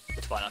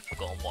 It's fine, I've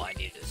forgotten what I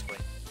needed at this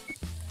point.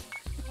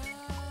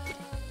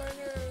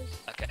 Burgers.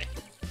 Okay.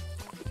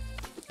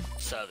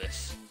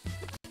 Service.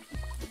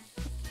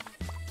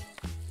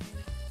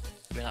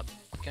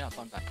 Get up,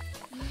 on back.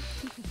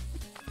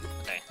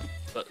 Okay,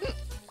 but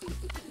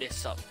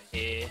this up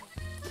here.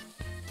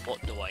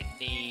 What do I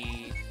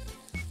need?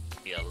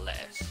 Need a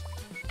lettuce.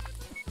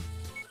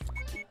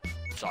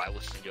 So I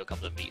will send you a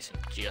couple of meats in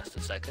just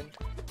a second.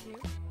 You?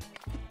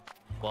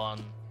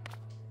 1,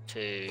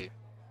 2,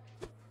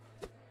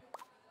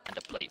 and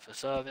a plate for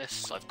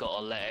service. I've got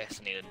a lettuce.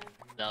 I need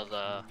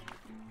another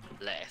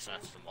lettuce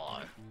and a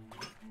tomato.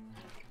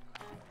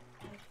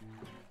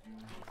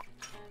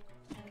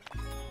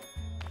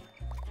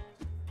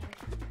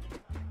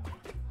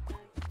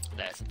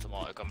 Lettuce and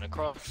tomato coming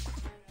across.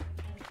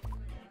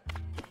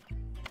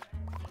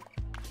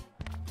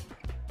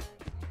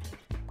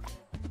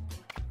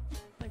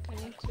 Like I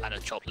need to. And a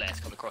chopped lettuce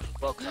coming across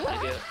as well, because I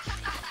want to get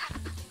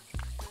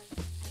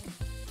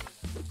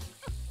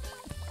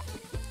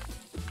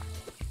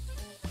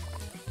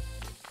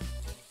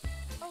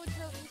Oh, it's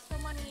so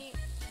many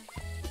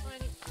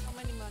money.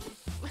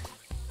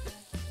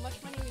 How much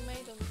money we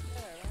made on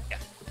there, right? Yeah.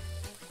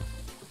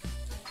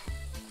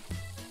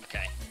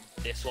 Okay,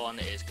 this one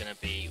is going to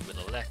be with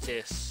a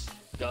lettuce.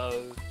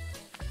 Go.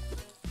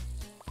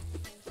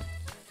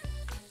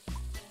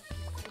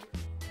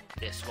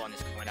 This one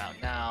is coming out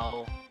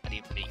now. I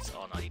need meats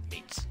on. I need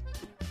meats.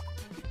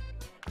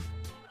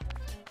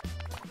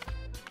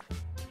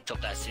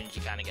 Chop that as soon as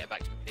you can and get it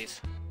back to me,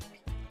 please.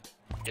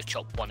 Just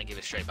chop one and give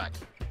it straight back.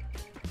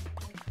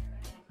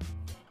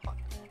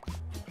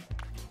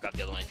 Grab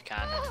the other one if you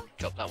can and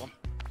chop that one.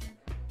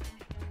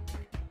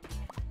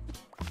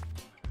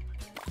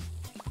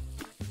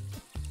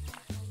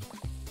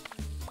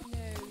 No.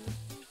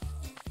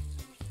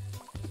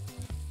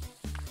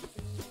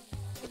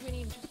 I think we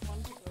need just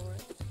one to go,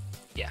 right?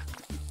 Yeah.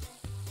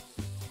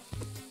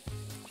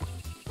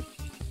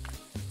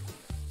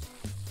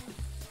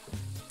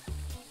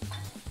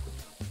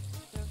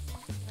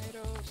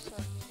 Tomato,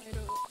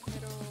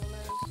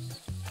 lettuce.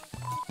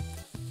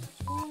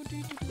 Ooh, do.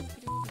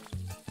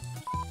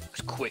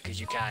 As quick as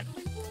you can.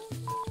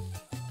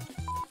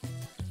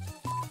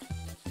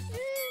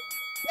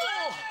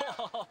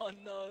 Oh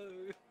no!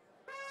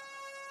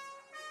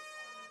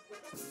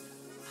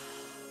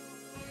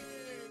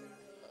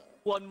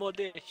 One more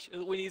dish.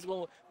 We need one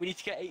more. We need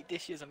to get 8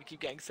 dishes and we keep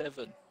getting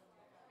 7.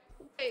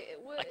 Wait,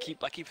 what? I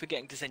keep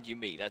forgetting to send you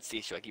meat. That's the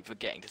issue. I keep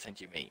forgetting to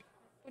send you meat.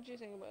 What do you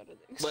think about it?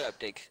 What up,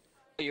 Diggs?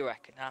 What do you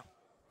reckon, huh?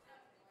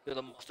 You're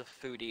the master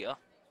food eater. What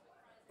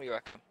do you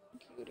reckon?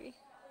 Cutie.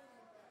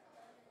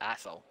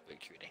 Asshole, big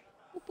cutie.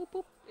 Boop, boop,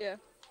 boop. Yeah,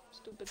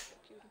 stupid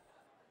cutie.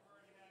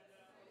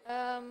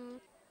 I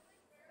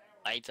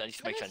need to make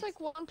sure. It's like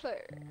one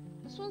player.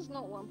 This one's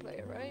not one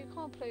player, right? You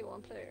can't play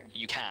one player.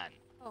 You can.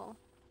 Oh.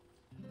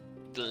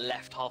 The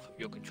left half of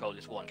your control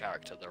is one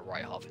character, the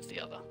right half is the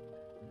other.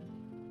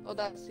 Oh,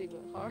 that's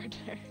even harder.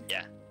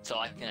 Yeah, so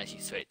I can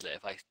actually switch it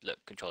if I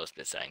look controller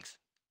split settings.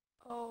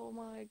 Oh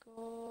my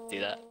god. See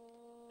that?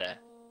 There.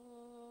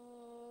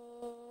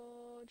 Do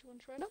you want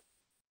to try now?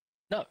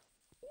 No.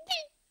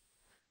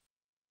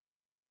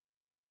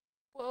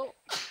 Well,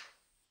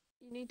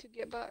 you need to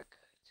get back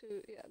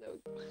to... Yeah, there we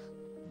go.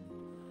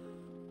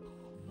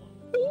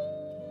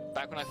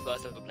 Back when I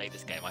first ever played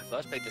this game, I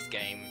first played this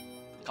game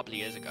a couple of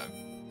years ago.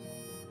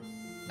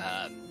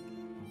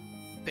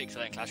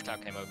 Pixel and Clash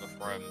Cloud came over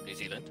from New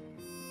Zealand.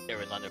 They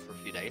were in London for a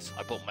few days.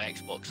 I brought my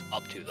Xbox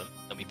up to them,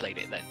 and we played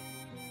it then.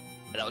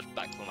 And that was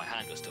back when my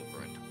hand was still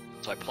ruined.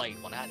 So I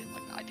played one-handed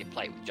like that. I did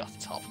play with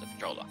just half of the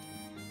controller.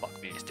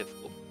 Fuck me, it's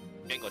difficult.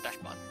 You ain't got a dash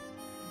button.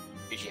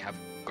 You usually have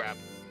grab,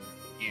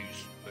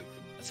 use, move.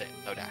 That's it,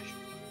 no dash.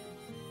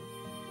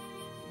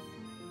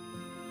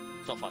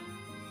 It's not fun.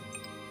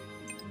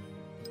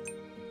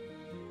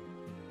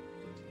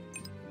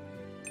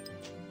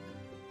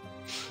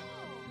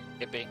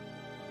 Yippee.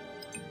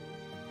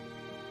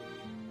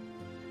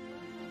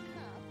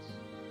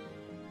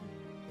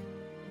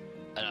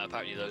 And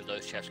apparently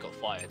those chefs got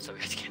fired, so we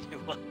had to get new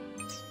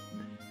ones.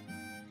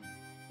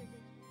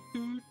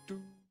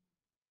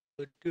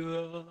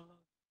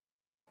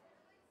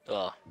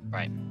 Oh,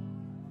 right.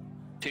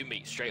 2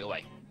 meats straight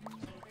away.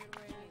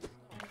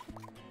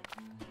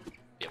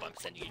 Yep, I'm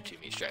sending you 2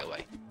 meats straight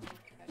away.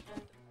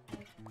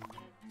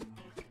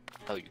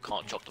 Oh, you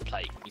can't chop the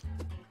plate.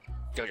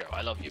 Jojo,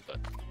 I love you, but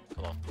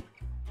come on.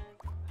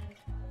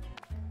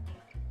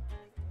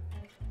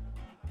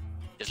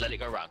 Just let it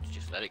go round.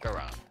 Just let it go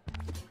round.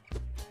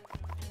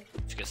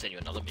 Just gonna send you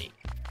another meat.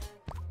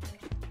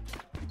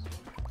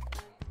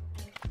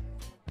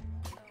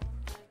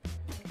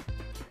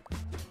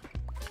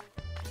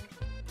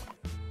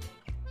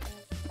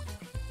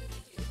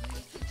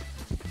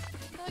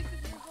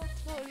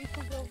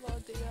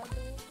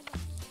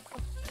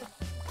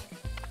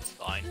 It's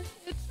fine.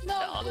 It's The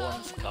not other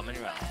one's coming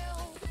around.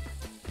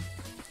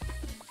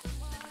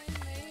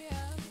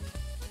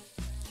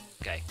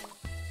 Okay.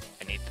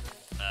 I need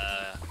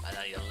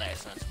a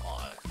lettuce and a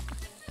tomato.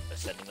 We're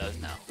sending those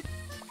now.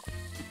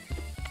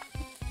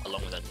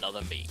 Along with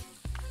another meat.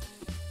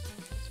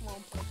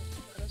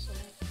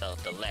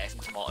 The lettuce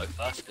and tomato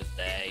first, because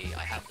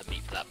I have the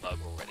meat for that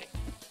burger already.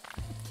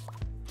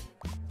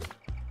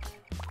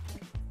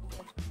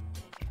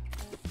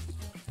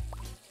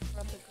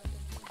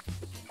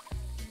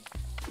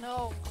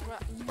 No.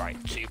 Right,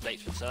 2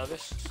 plates for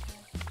service.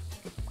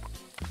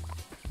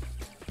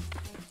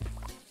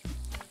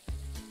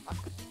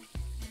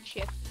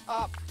 Shit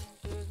up,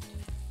 dude.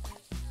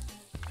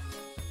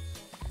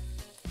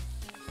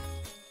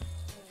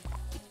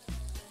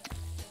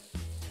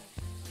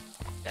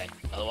 Okay,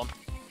 another one.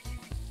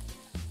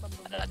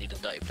 And then I need the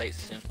dirty plates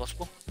as soon as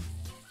possible.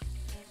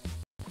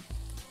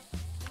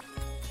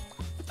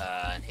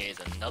 And here's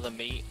another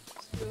meat.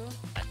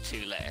 And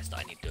 2 lettuce that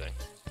I need doing.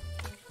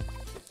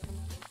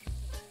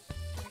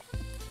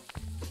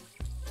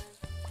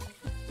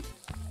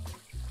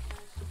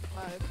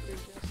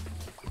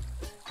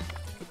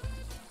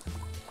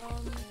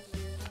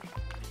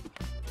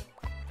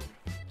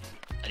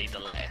 I need the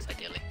lettuce,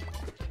 ideally.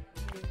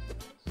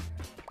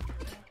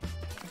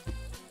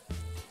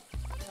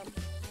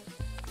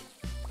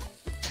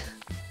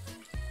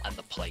 And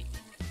the plate.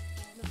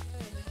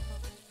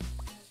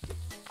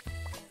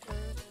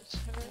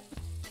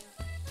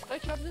 Did I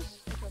chop this?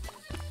 I chopped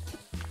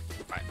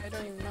this. Right. I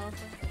don't even know if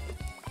I...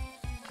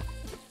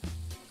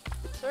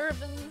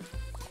 Serving.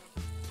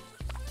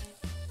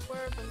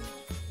 Swerving.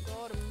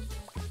 Got him.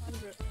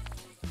 100.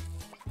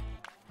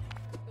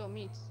 Go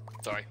meats.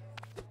 Sorry.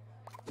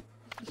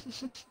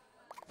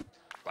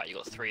 Right, you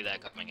got 3 there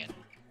coming in.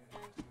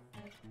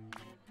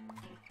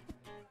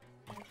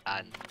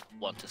 And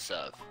 1 to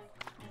serve.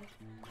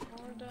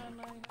 More than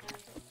I have.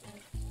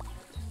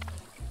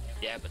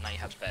 Yeah, but now you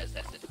have spares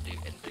there to do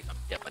anything.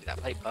 Yep, I did that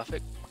plate,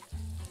 perfect.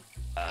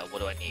 What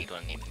do I need?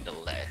 I need a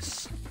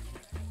lettuce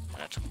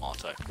and a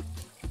tomato.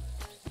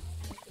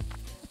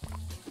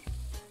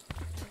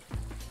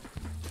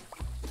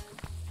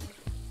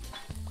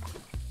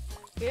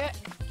 Yeah,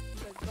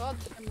 the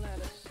goddamn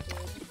lettuce,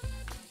 dude.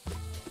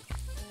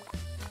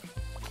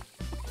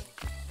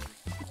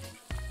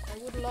 I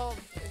would love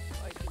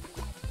if I could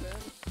do that.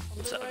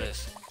 What's that with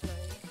this?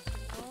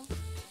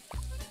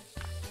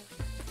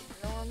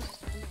 I don't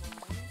understand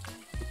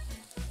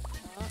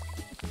why.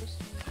 Just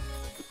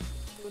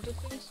do the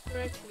things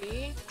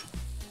correctly.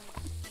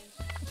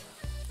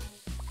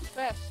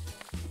 Fast.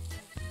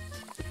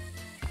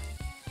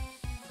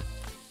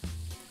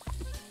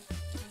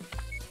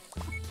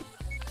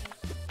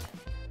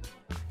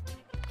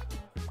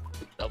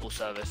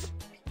 service.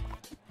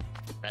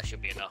 That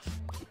should be enough.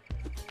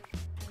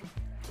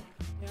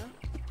 Yeah.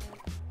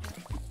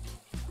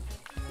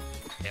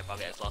 Yeah, if I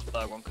get this last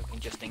burger on cooking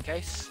just in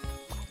case.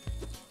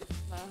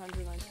 No,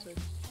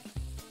 196.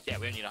 Yeah,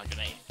 we only need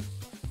 180.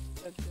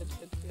 Good.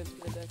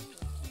 Extra.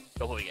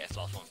 You'll probably get this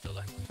last one still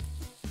though.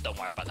 Don't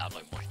worry about that, I'm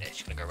not even watching it, it's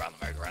just gonna go around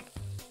the merry-go-round.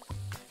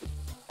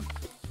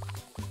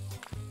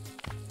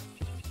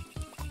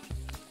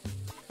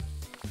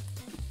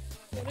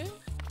 Get it?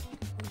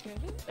 Get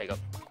it? There you go.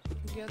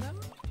 Get them?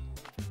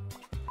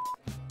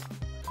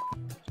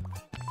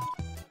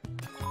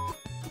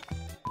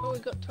 Oh, we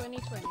got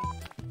 2020. 2020.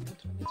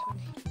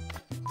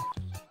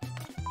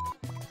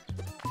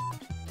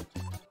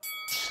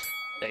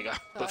 There you go.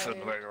 Put food in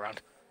the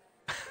merry-go-round.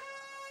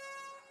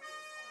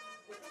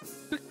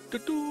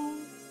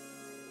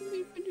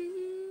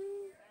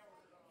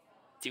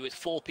 See, with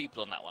 4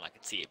 people on that one, I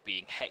could see it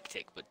being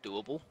hectic but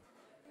doable.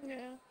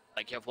 Yeah.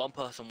 Like, you have one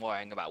person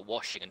worrying about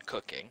washing and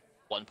cooking,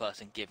 one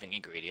person giving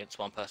ingredients,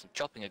 one person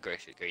chopping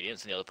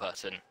ingredients, and the other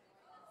person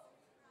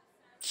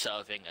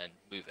serving and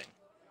moving.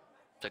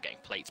 So getting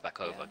plates back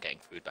over, getting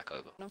food back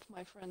over. One of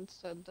my friends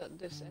said that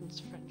this ends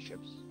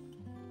friendships.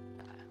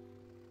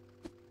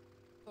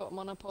 But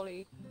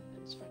Monopoly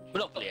ends friendships.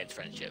 Monopoly ends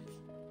friendships.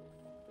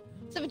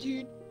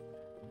 17!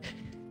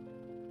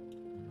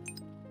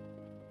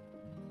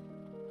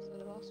 Is that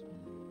the last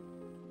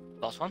one?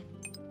 Last one?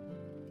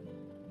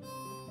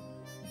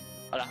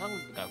 I don't know how long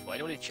we've been going for.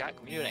 Anybody check?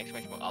 Can we do an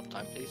exclamation mark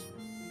uptime, please?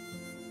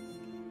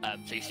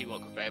 So you see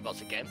what conveyor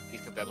belts again?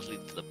 These conveyor belts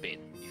lead to the bin.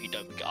 If you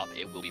don't pick it up,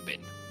 it will be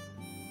binned.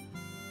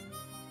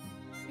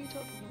 What are you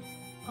talking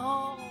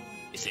about? Oh!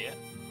 You see it?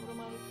 What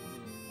am I?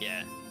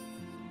 Yeah.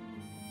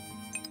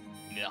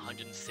 You need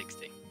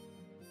 160.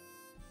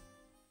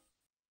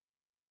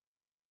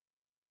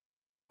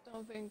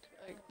 Don't think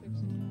like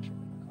fixing should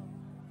come.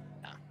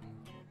 Nah.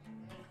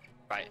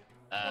 Right.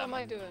 What am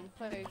I doing?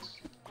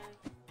 Plates.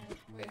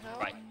 Wait, how?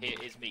 Right, here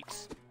is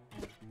meats.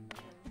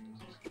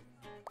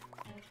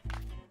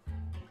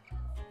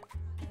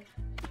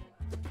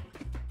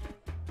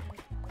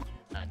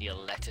 I need a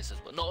lettuce as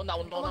well. No,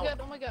 no, no, Oh my no. god,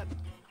 oh my god.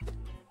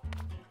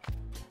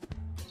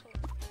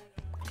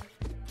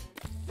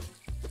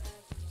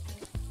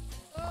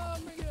 Oh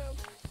my god.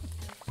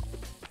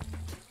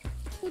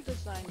 Who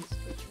designed this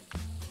kitchen?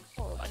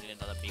 Oh, I need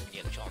another meat when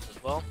you get the chance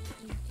as well.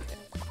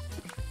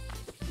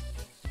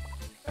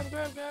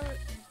 grab it.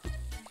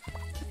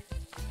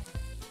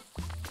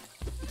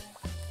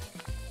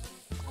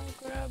 I'll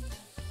grab.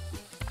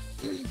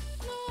 No,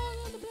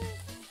 not the plate.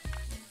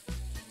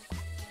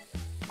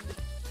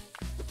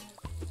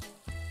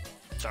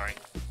 Sorry.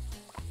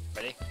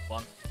 Ready?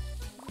 1,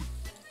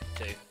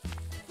 2.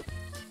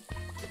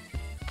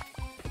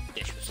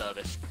 Dish for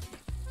service.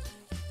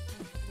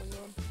 Oh my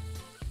god.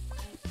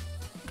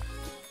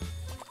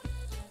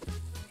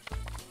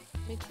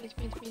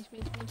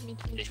 Meat.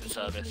 Dish for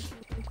service.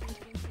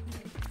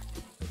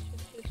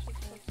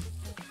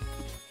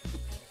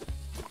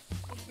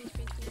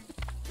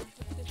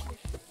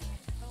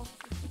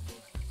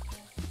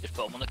 Just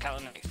put them on the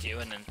counter next to you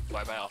and then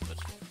worry about it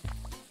afterwards.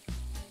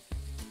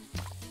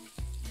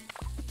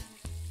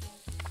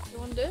 You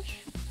want dish?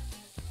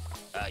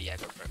 Yeah,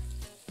 go for it.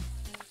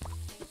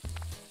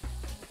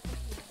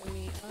 For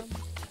me,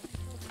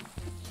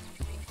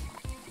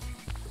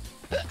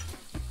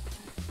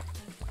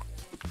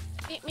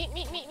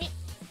 Meat.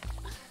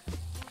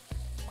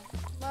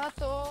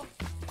 Tomato.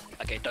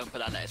 Okay, don't put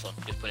that lettuce on.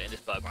 Just put it in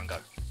this burger and go.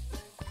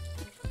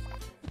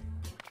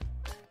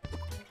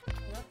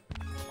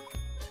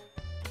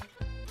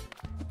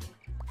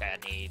 Okay, I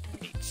need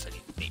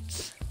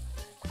meats.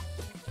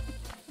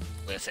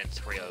 We're gonna send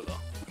 3 over.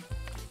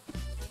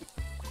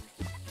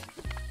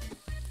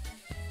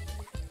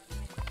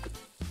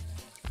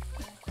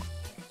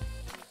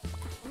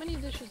 How many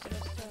dishes did I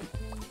send?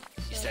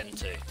 You send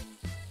 2.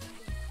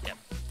 Yep.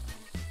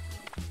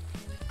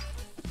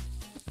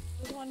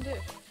 There's one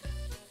dish.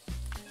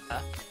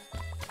 Huh?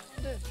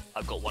 One dish.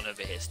 I've got 1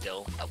 over here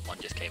still, and 1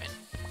 just came in.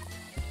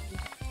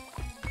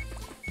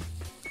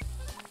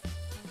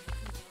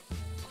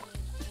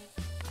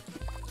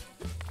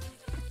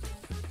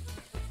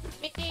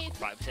 Meat.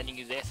 Right, I'm sending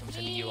you this, I'm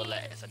sending you a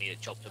lettuce, I need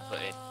it chopped and put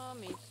in.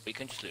 Meat. We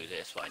can just lose it,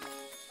 it's fine.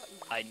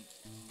 What happened?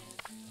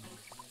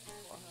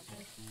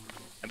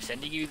 I'm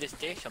sending you this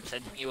dish, I'm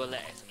sending you a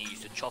lettuce, and you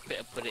used to chop it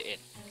and put it in.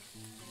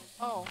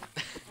 Oh.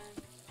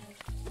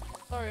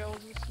 Sorry, I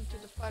was listening to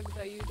the fact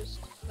that you just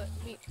let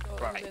meat go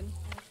Right. in.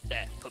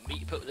 There,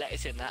 put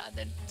lettuce in that and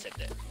then send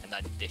it. And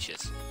then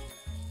dishes.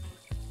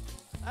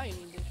 Now you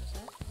need dishes,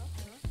 huh?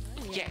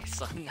 I need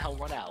Yes, I'm now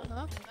run out.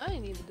 Huh? I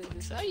need the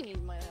dishes. Now you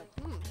need my help.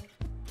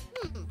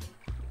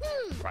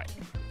 Right.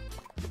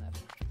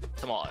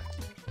 Tomato.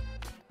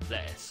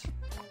 Lettuce.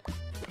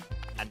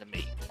 And the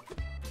meat.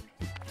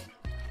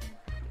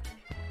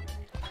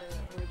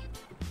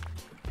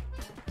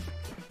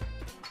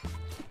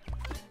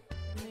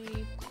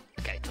 Meat.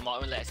 Okay,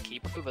 tomato and lettuce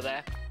keep over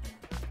there.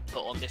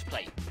 Put on this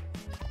plate.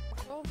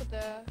 Over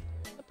there.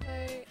 The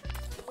plate.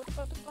 What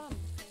about the bun?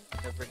 I'm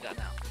gonna bring that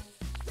now.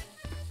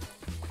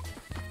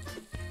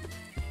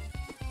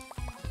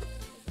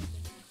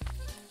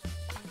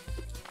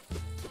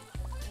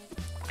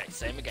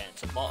 same again.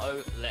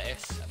 Tomato,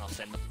 lettuce, and I'll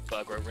send the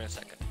burger over in a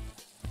second.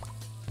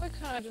 Why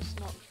can't I just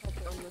not chop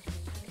it on the thing?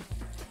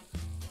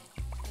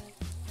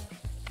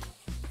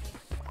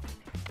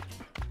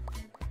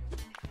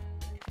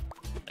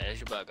 There's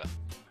your burger.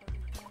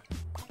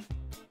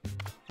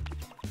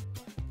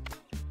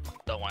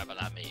 Don't worry about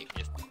that, mate. You can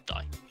just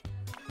die.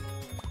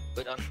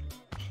 We're done.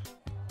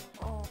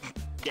 Oh.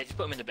 Yeah, just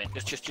put them in the bin.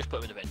 Just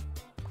put them in the bin.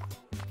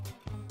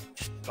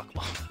 Just fuck them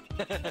off.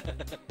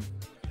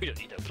 We don't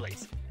need no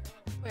place.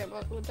 Wait,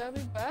 but would that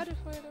be bad if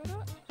I do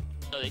that?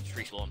 No, they just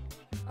respawn.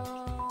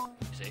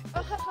 You see?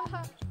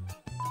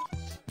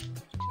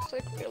 Just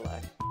like real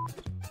life.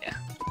 Yeah.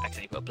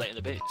 Actually, put a plate in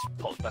the bin. It just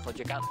pops back on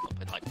your gun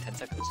up in like 10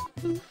 seconds.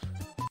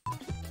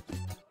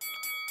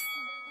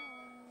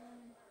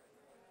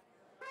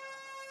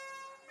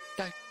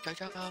 Go.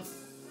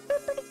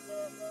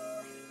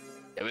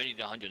 Yeah, we only need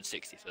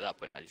 160, so at that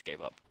point I just gave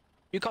up.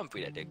 You come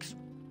free there, Diggs.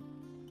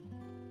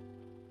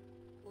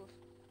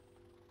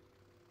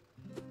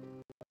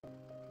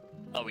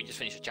 Oh, we just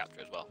finished the chapter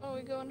as well. Oh,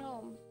 we're going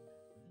home.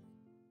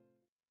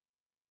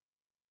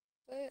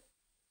 Wait.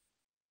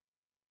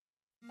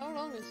 How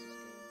long is this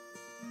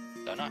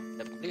game? Don't know,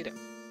 never completed it.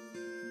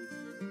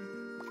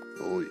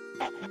 Oi.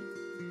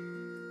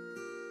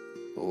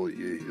 Oh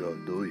yeah,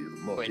 do you?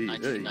 We're in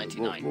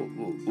 1999.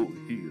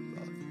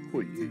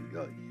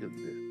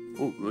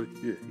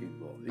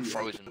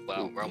 Frozen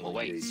realm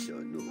awaits.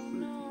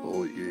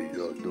 Oh yeah,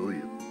 do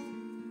you?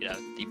 You know,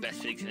 the best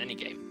physics in any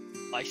game.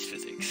 Ice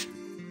physics.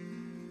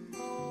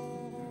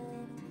 Oh,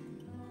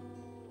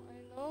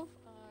 I love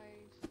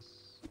ice.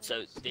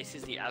 So this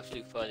is the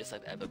absolute furthest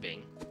I've ever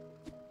been.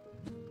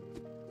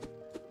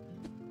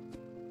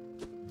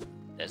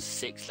 There's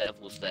 6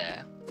 levels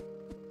there.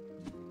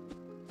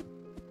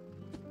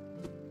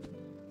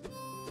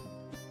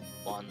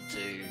 1,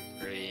 2,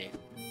 3,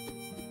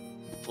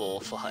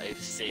 4, 5,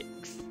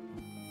 6,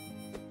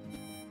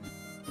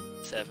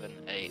 7,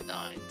 8,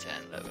 9, 10,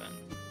 11,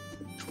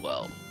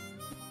 12,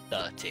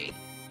 13.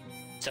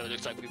 So it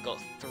looks like we've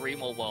got 3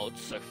 more worlds,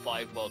 so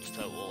 5 worlds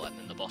total, and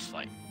then the boss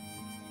fight.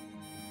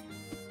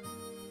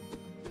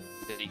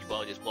 So each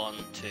world is 1,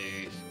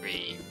 2,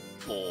 3,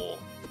 4,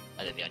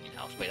 and then the onion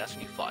house. Wait, that's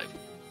only 5.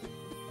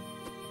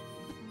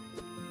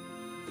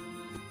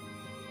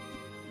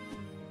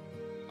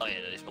 Oh yeah,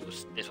 no, this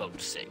one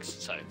was 6,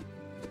 so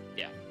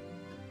yeah.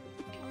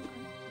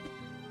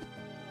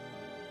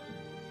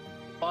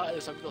 But it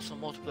looks like we've got some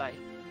more to play.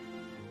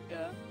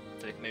 Yeah.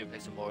 So we can maybe play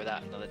some more of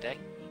that another day.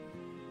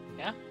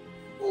 Yeah?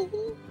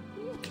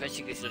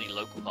 Especially this is only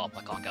local co-op,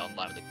 I can't get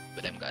online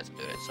with them guys and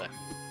do it, so.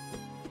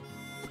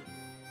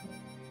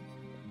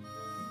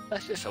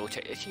 Let's just double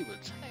check the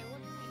achievements. Hey, what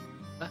do you mean?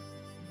 Huh?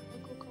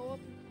 Local co-op?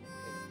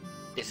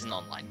 This isn't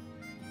online.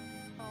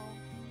 Oh.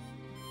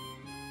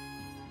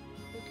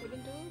 We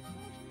couldn't do it?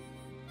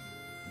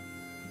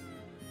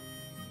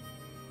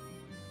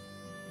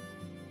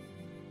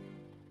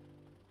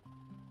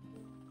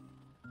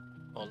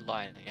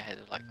 Online, yeah,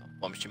 there's like,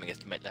 well, I'm assuming it's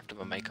the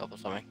leftover makeup or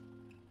something.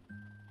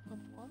 Of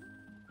what?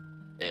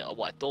 Yeah,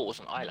 what I thought was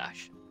an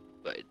eyelash,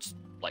 but it's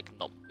like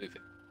not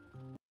moving.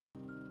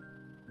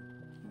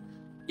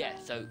 Yeah,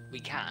 so we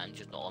can,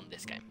 just not on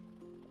this game.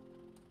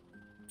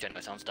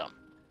 Generally sounds dumb.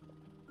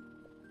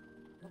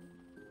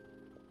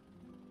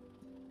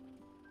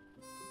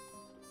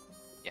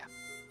 Yeah.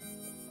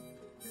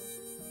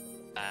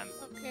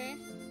 Okay.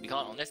 We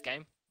can't on this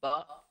game,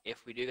 but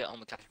if we do get on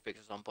the Clash of Pigs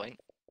at some point,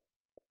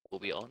 we'll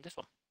be on this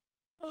one.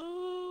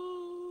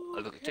 Oh.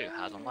 Overcooked 2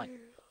 has online.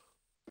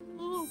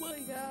 Oh my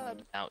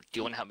god. Now, do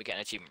you want to help me get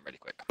an achievement really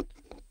quick?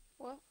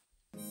 What?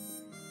 Do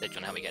you want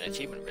to help me get an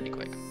achievement really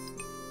quick?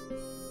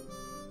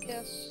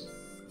 Yes.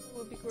 It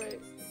would be great.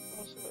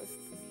 Also, if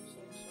you could just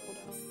like slow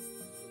down.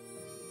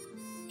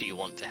 Do you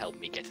want to help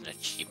me get an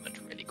achievement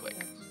really quick?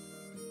 Yes.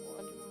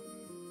 What do you want?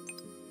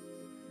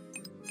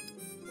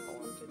 What I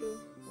want to do?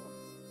 What?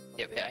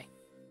 Yeah, okay.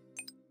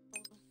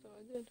 So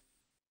I did.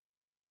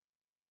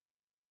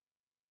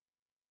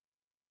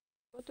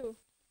 What do?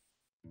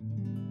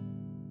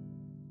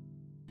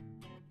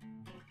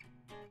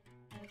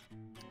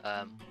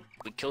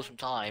 We kill some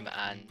time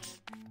and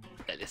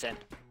let this end.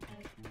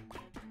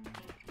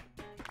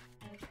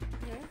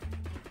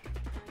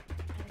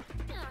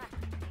 Yeah.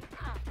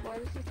 Why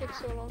does it take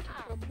so long to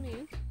chop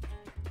meat?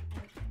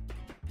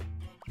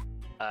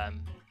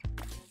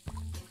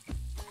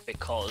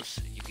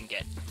 Because you can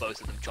get both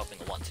of them chopping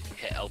at once if you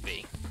hit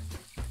LB.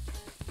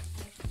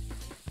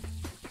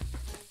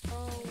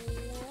 Oh,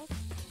 what?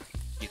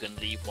 You can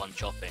leave one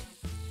chopping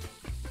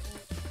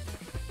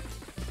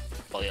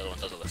while the other one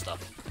does other stuff.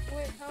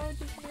 Wait, how did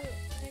you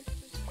make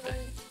this guy?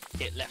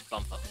 Hit left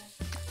bumper.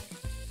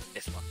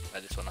 This one,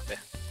 this one up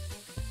here.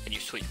 And you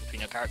switch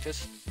between your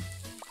characters.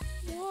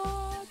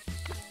 What?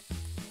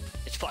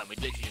 It's fine, we're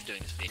literally just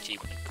doing this for the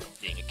achievement and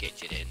completing a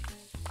kitchen in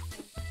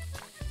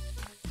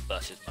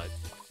versus mode.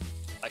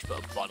 I just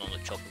put a bun on the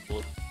chopping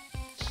board.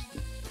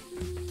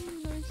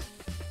 Nice.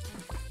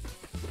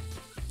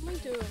 What am I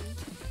doing?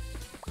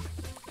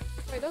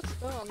 Wait, that's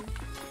done.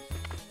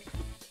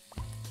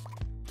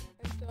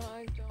 I've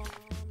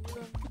done.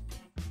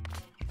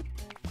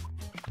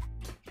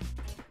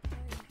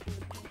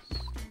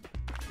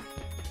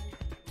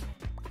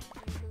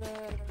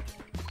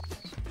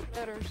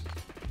 letters.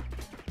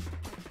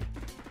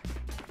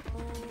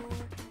 Oh.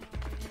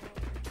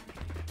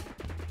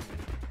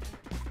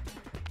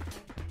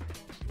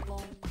 It's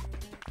long.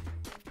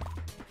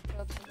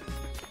 That's it.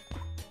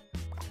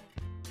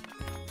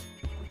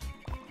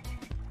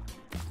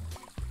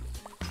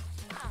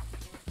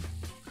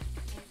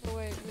 Oh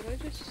wait, did I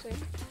just say?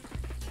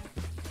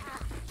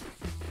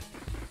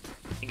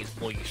 I think it's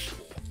more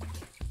useful.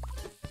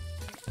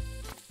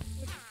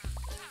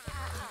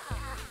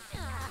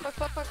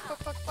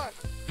 Fuck.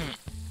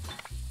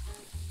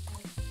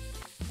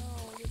 No,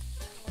 you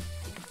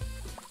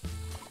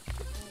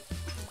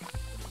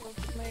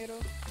tomato.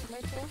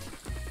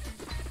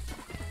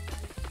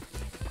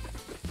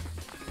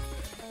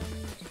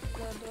 And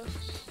lettuce.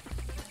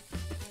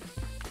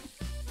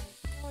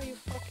 Oh, you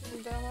fucking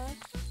dumbass.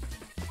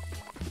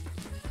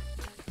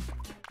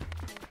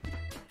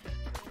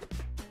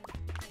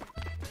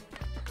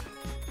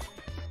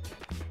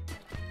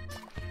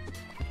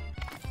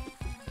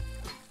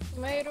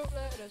 Tomato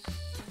lettuce.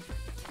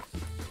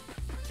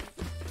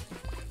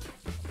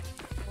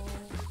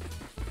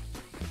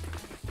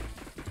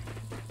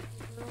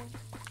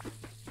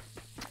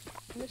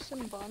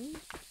 Missing bun?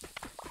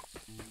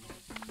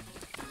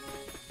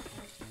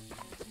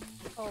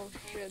 Oh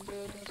shit,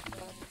 dude, that's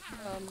bad.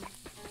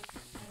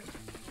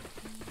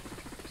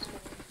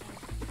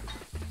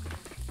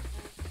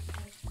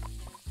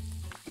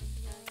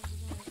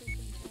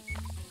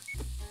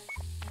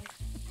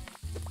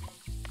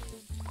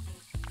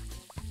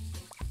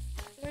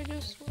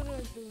 What did I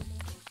do?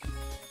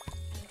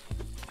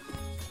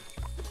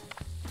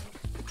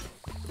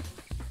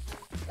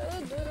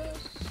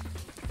 This.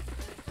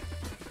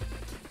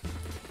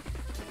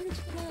 What is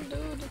gonna do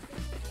the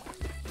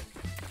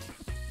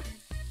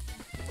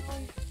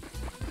thing?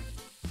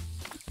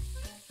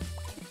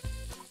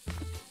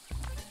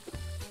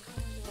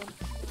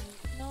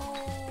 No,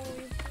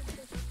 you put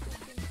the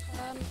fucking pan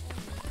on the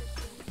thing.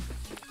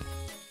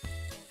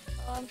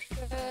 I'm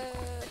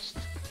stressed.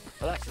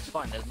 Relax, it's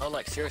fine. There's no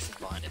like seriousness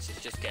behind this.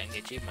 It's just getting the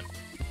achievement.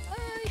 I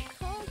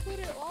can't put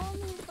it on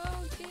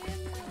without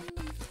getting on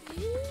the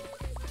beat.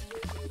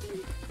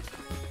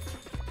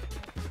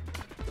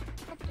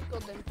 Drop the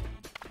goddamn thing.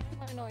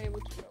 Why am I not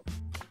able to drop?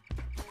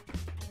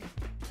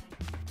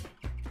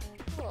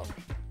 Oh.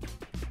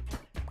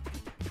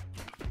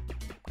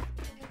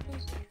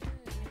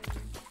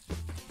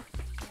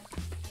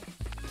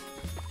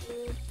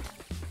 Good.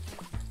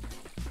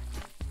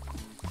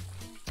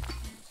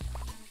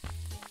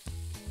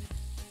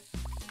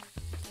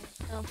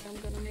 Okay, I'm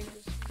gonna make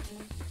this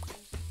one.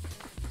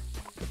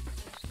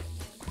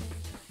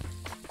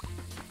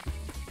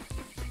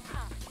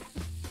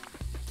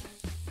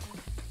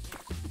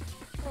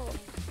 Oh.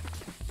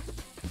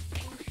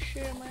 Oh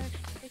shit, am I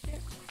actually take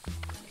it?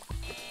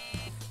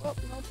 Oh,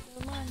 nope,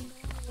 never mind.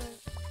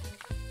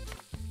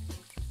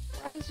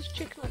 Why is this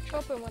chicken not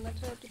chopping when I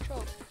tell it to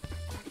chop?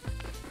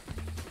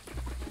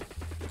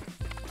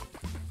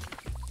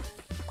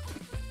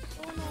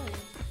 So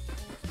annoying.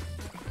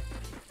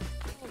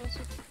 Oh, that's a...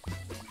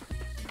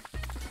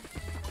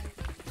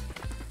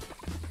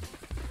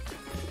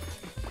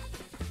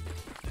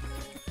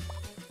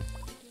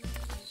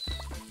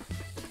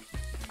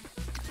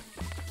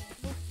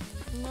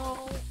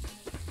 No.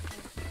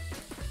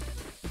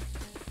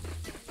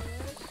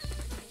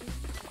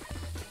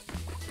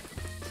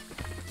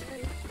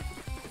 Yes.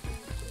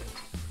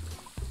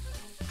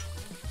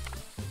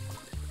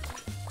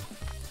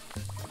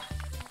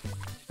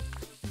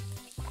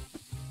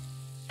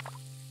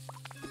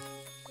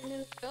 And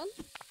it's done?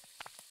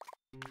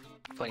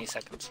 20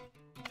 seconds.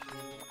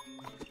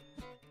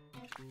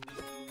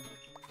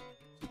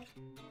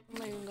 I'm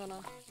not even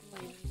gonna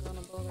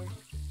bother.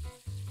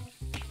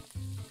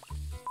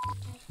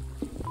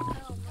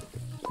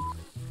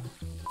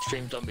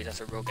 Stream zombies,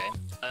 that's a real game.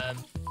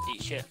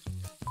 Eat shit.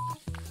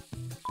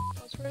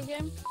 What's for a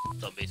game?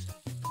 Zombies.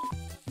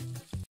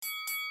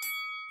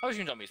 I was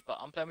doing zombies, but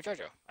I'm playing with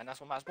JoJo, and that's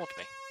what matters more to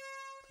me.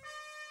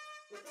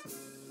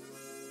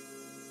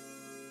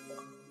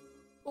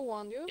 Who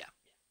warned you? Yeah.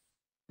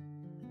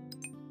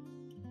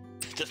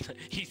 Just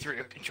he threw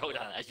your control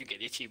down as you get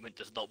the achievement.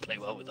 Does not play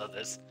well with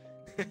others.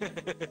 I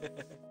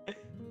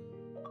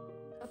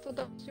thought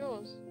that was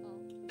yours. Oh.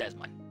 There's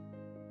mine.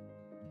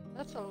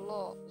 That's a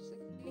lot.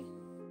 60?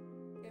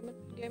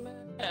 Game it.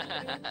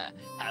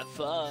 Have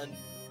fun.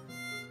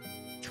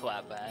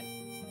 Twat bag.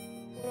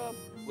 What up?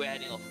 We're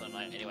heading off for the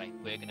night anyway.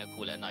 We're gonna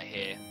call it a night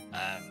here.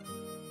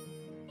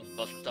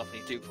 Got some stuff we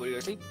need to do before we go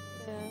to sleep.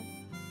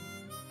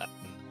 Yeah.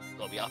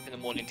 Gotta be up in the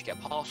morning to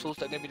get parcels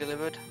that are gonna be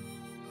delivered.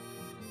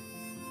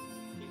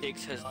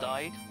 Diggs has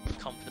died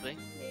comfortably.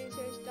 This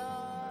is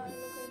done.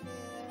 Look at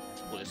Let's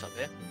here. pull this up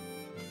here.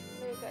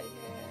 Look at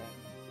here.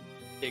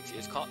 Diggs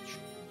is Koch.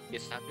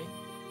 He's happy.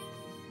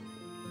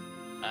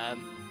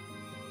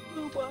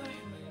 Oh boy.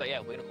 But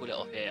yeah, we're gonna call it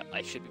off here.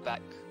 I should be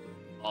back.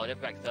 I'll be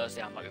back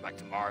Thursday. I might be back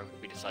tomorrow.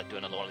 We decide to do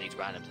another one of these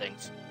random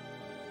things.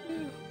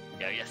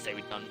 Yeah, yesterday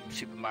we've done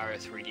Super Mario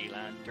 3D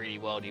Land, 3D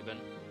World even.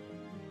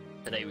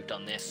 Today we've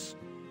done this.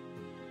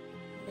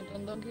 We've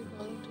done Donkey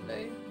Kong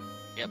today.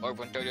 Yep,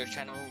 over on Dojo's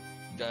channel,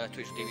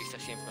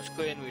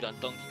 Twitch.tv/TheInfamousQuinn. We've done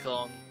Donkey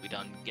Kong, we've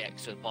done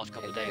Gex for the past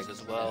couple of days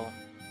as well.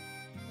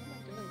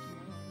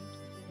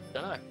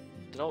 What am I doing tomorrow?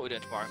 Don't know what we're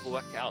doing tomorrow. We'll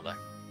work it out though.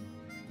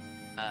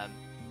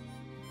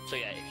 So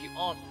yeah, if you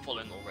aren't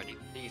following already,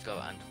 please go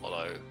and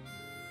follow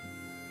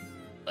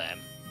them.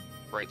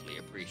 Greatly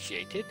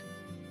appreciated.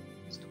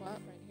 This twat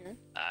right here.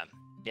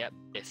 Yep,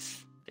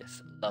 this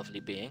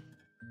lovely being.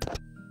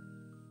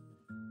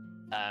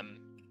 And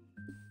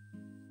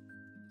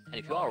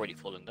if you are already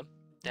following them,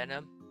 then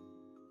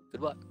good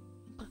work.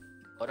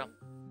 Well done.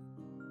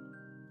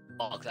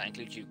 Oh, that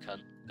includes you,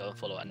 cunt. Go and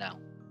follow her now.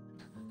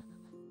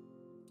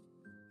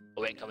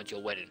 Or we ain't coming to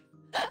your wedding.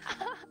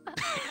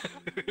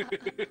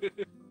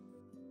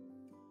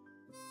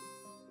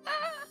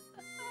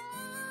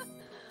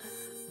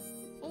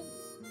 Oh.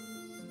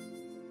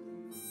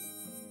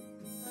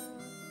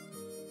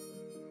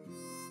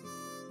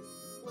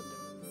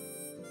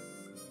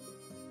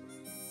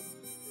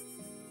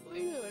 What are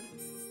you doing?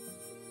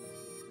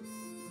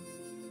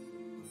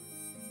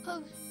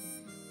 Oh.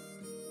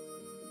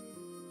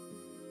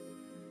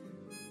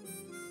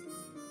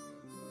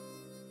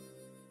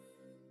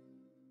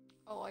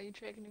 Oh, are you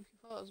checking if he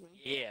follows me?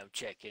 Yeah, I'm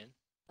checking.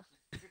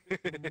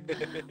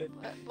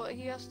 But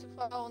he has to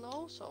follow on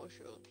all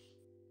socials.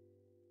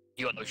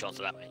 You got no chance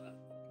of that, mate.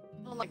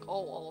 Not like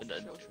all No.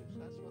 socials,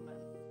 that's what I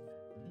meant.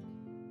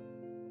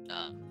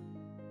 Nah.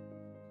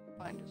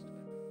 Fine, just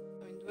Twitter.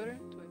 I mean Twitter?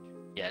 Twitch.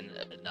 Yeah,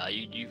 no,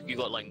 you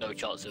got like no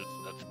chance of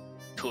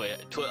Twitter,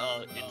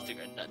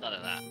 Instagram, none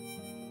of that.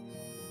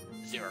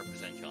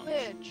 0% chance.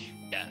 Twitch!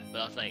 Yeah,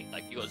 but I'm saying,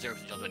 like, you got 0%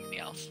 chance of anything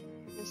else.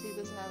 Because he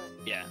doesn't have it.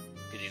 Yeah,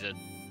 because he's an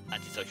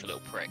antisocial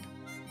little prick.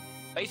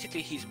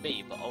 Basically, he's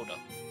me, but older,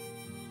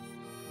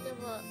 Yeah,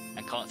 but...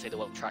 and can't say the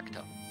word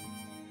tractor.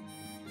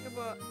 Yeah,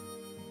 but...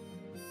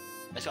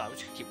 That's why I'm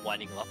just gonna keep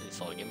winding him up and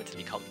insulting him until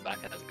he comes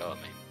back and has a go at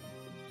me.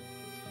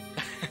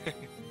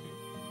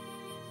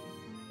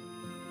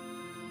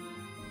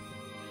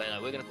 But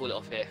no, we're gonna call it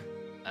off here.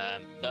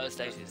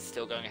 Thursdays is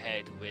still going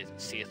ahead with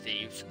Sea of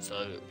Thieves,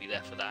 so be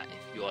there for that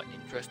if you are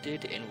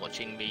interested in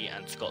watching me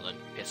and Scotland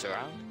piss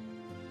around.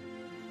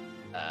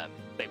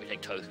 Maybe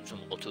take Toast from some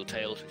more Tall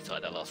Tales, we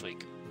started that last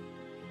week.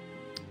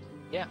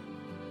 Yeah.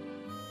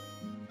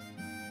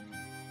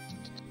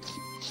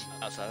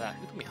 Outside of that,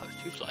 who can we host?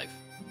 Who's live?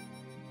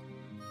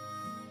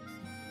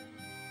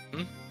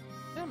 I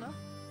don't know.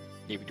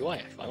 Neither do I,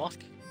 if I'm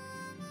asking.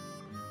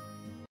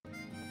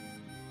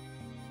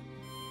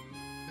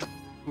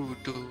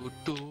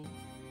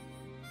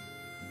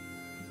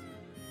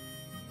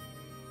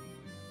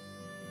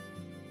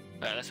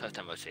 Alright, let's host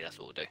MOC, that's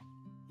what we'll do.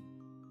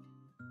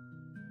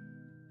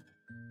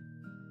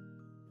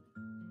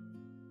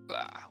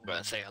 I'm going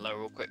to say hello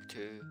real quick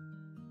to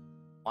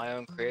my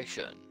own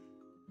creation.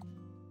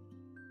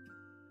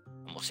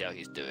 And we'll see how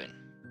he's doing.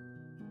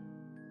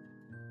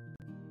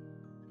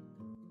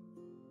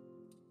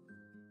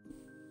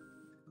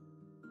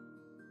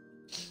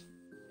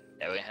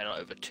 Yeah, we're going to head on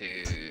over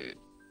to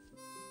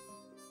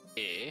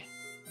here.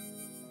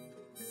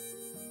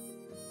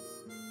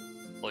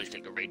 Or just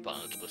click the read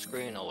button onto the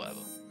screen or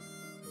whatever.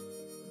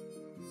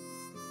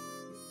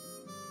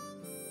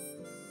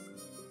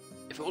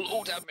 If it will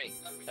all tab me.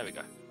 There we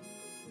go.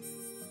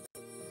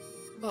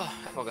 Oh,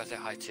 we'll go say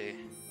hi to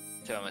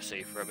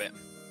MSC for a bit.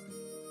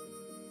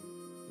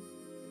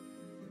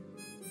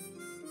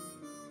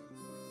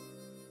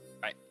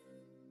 Right.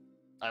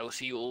 I will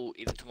see you all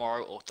either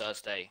tomorrow or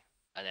Thursday,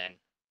 and then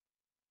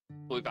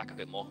we'll be back a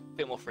bit more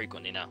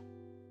frequently now.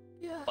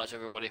 Yeah. Bye to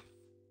everybody.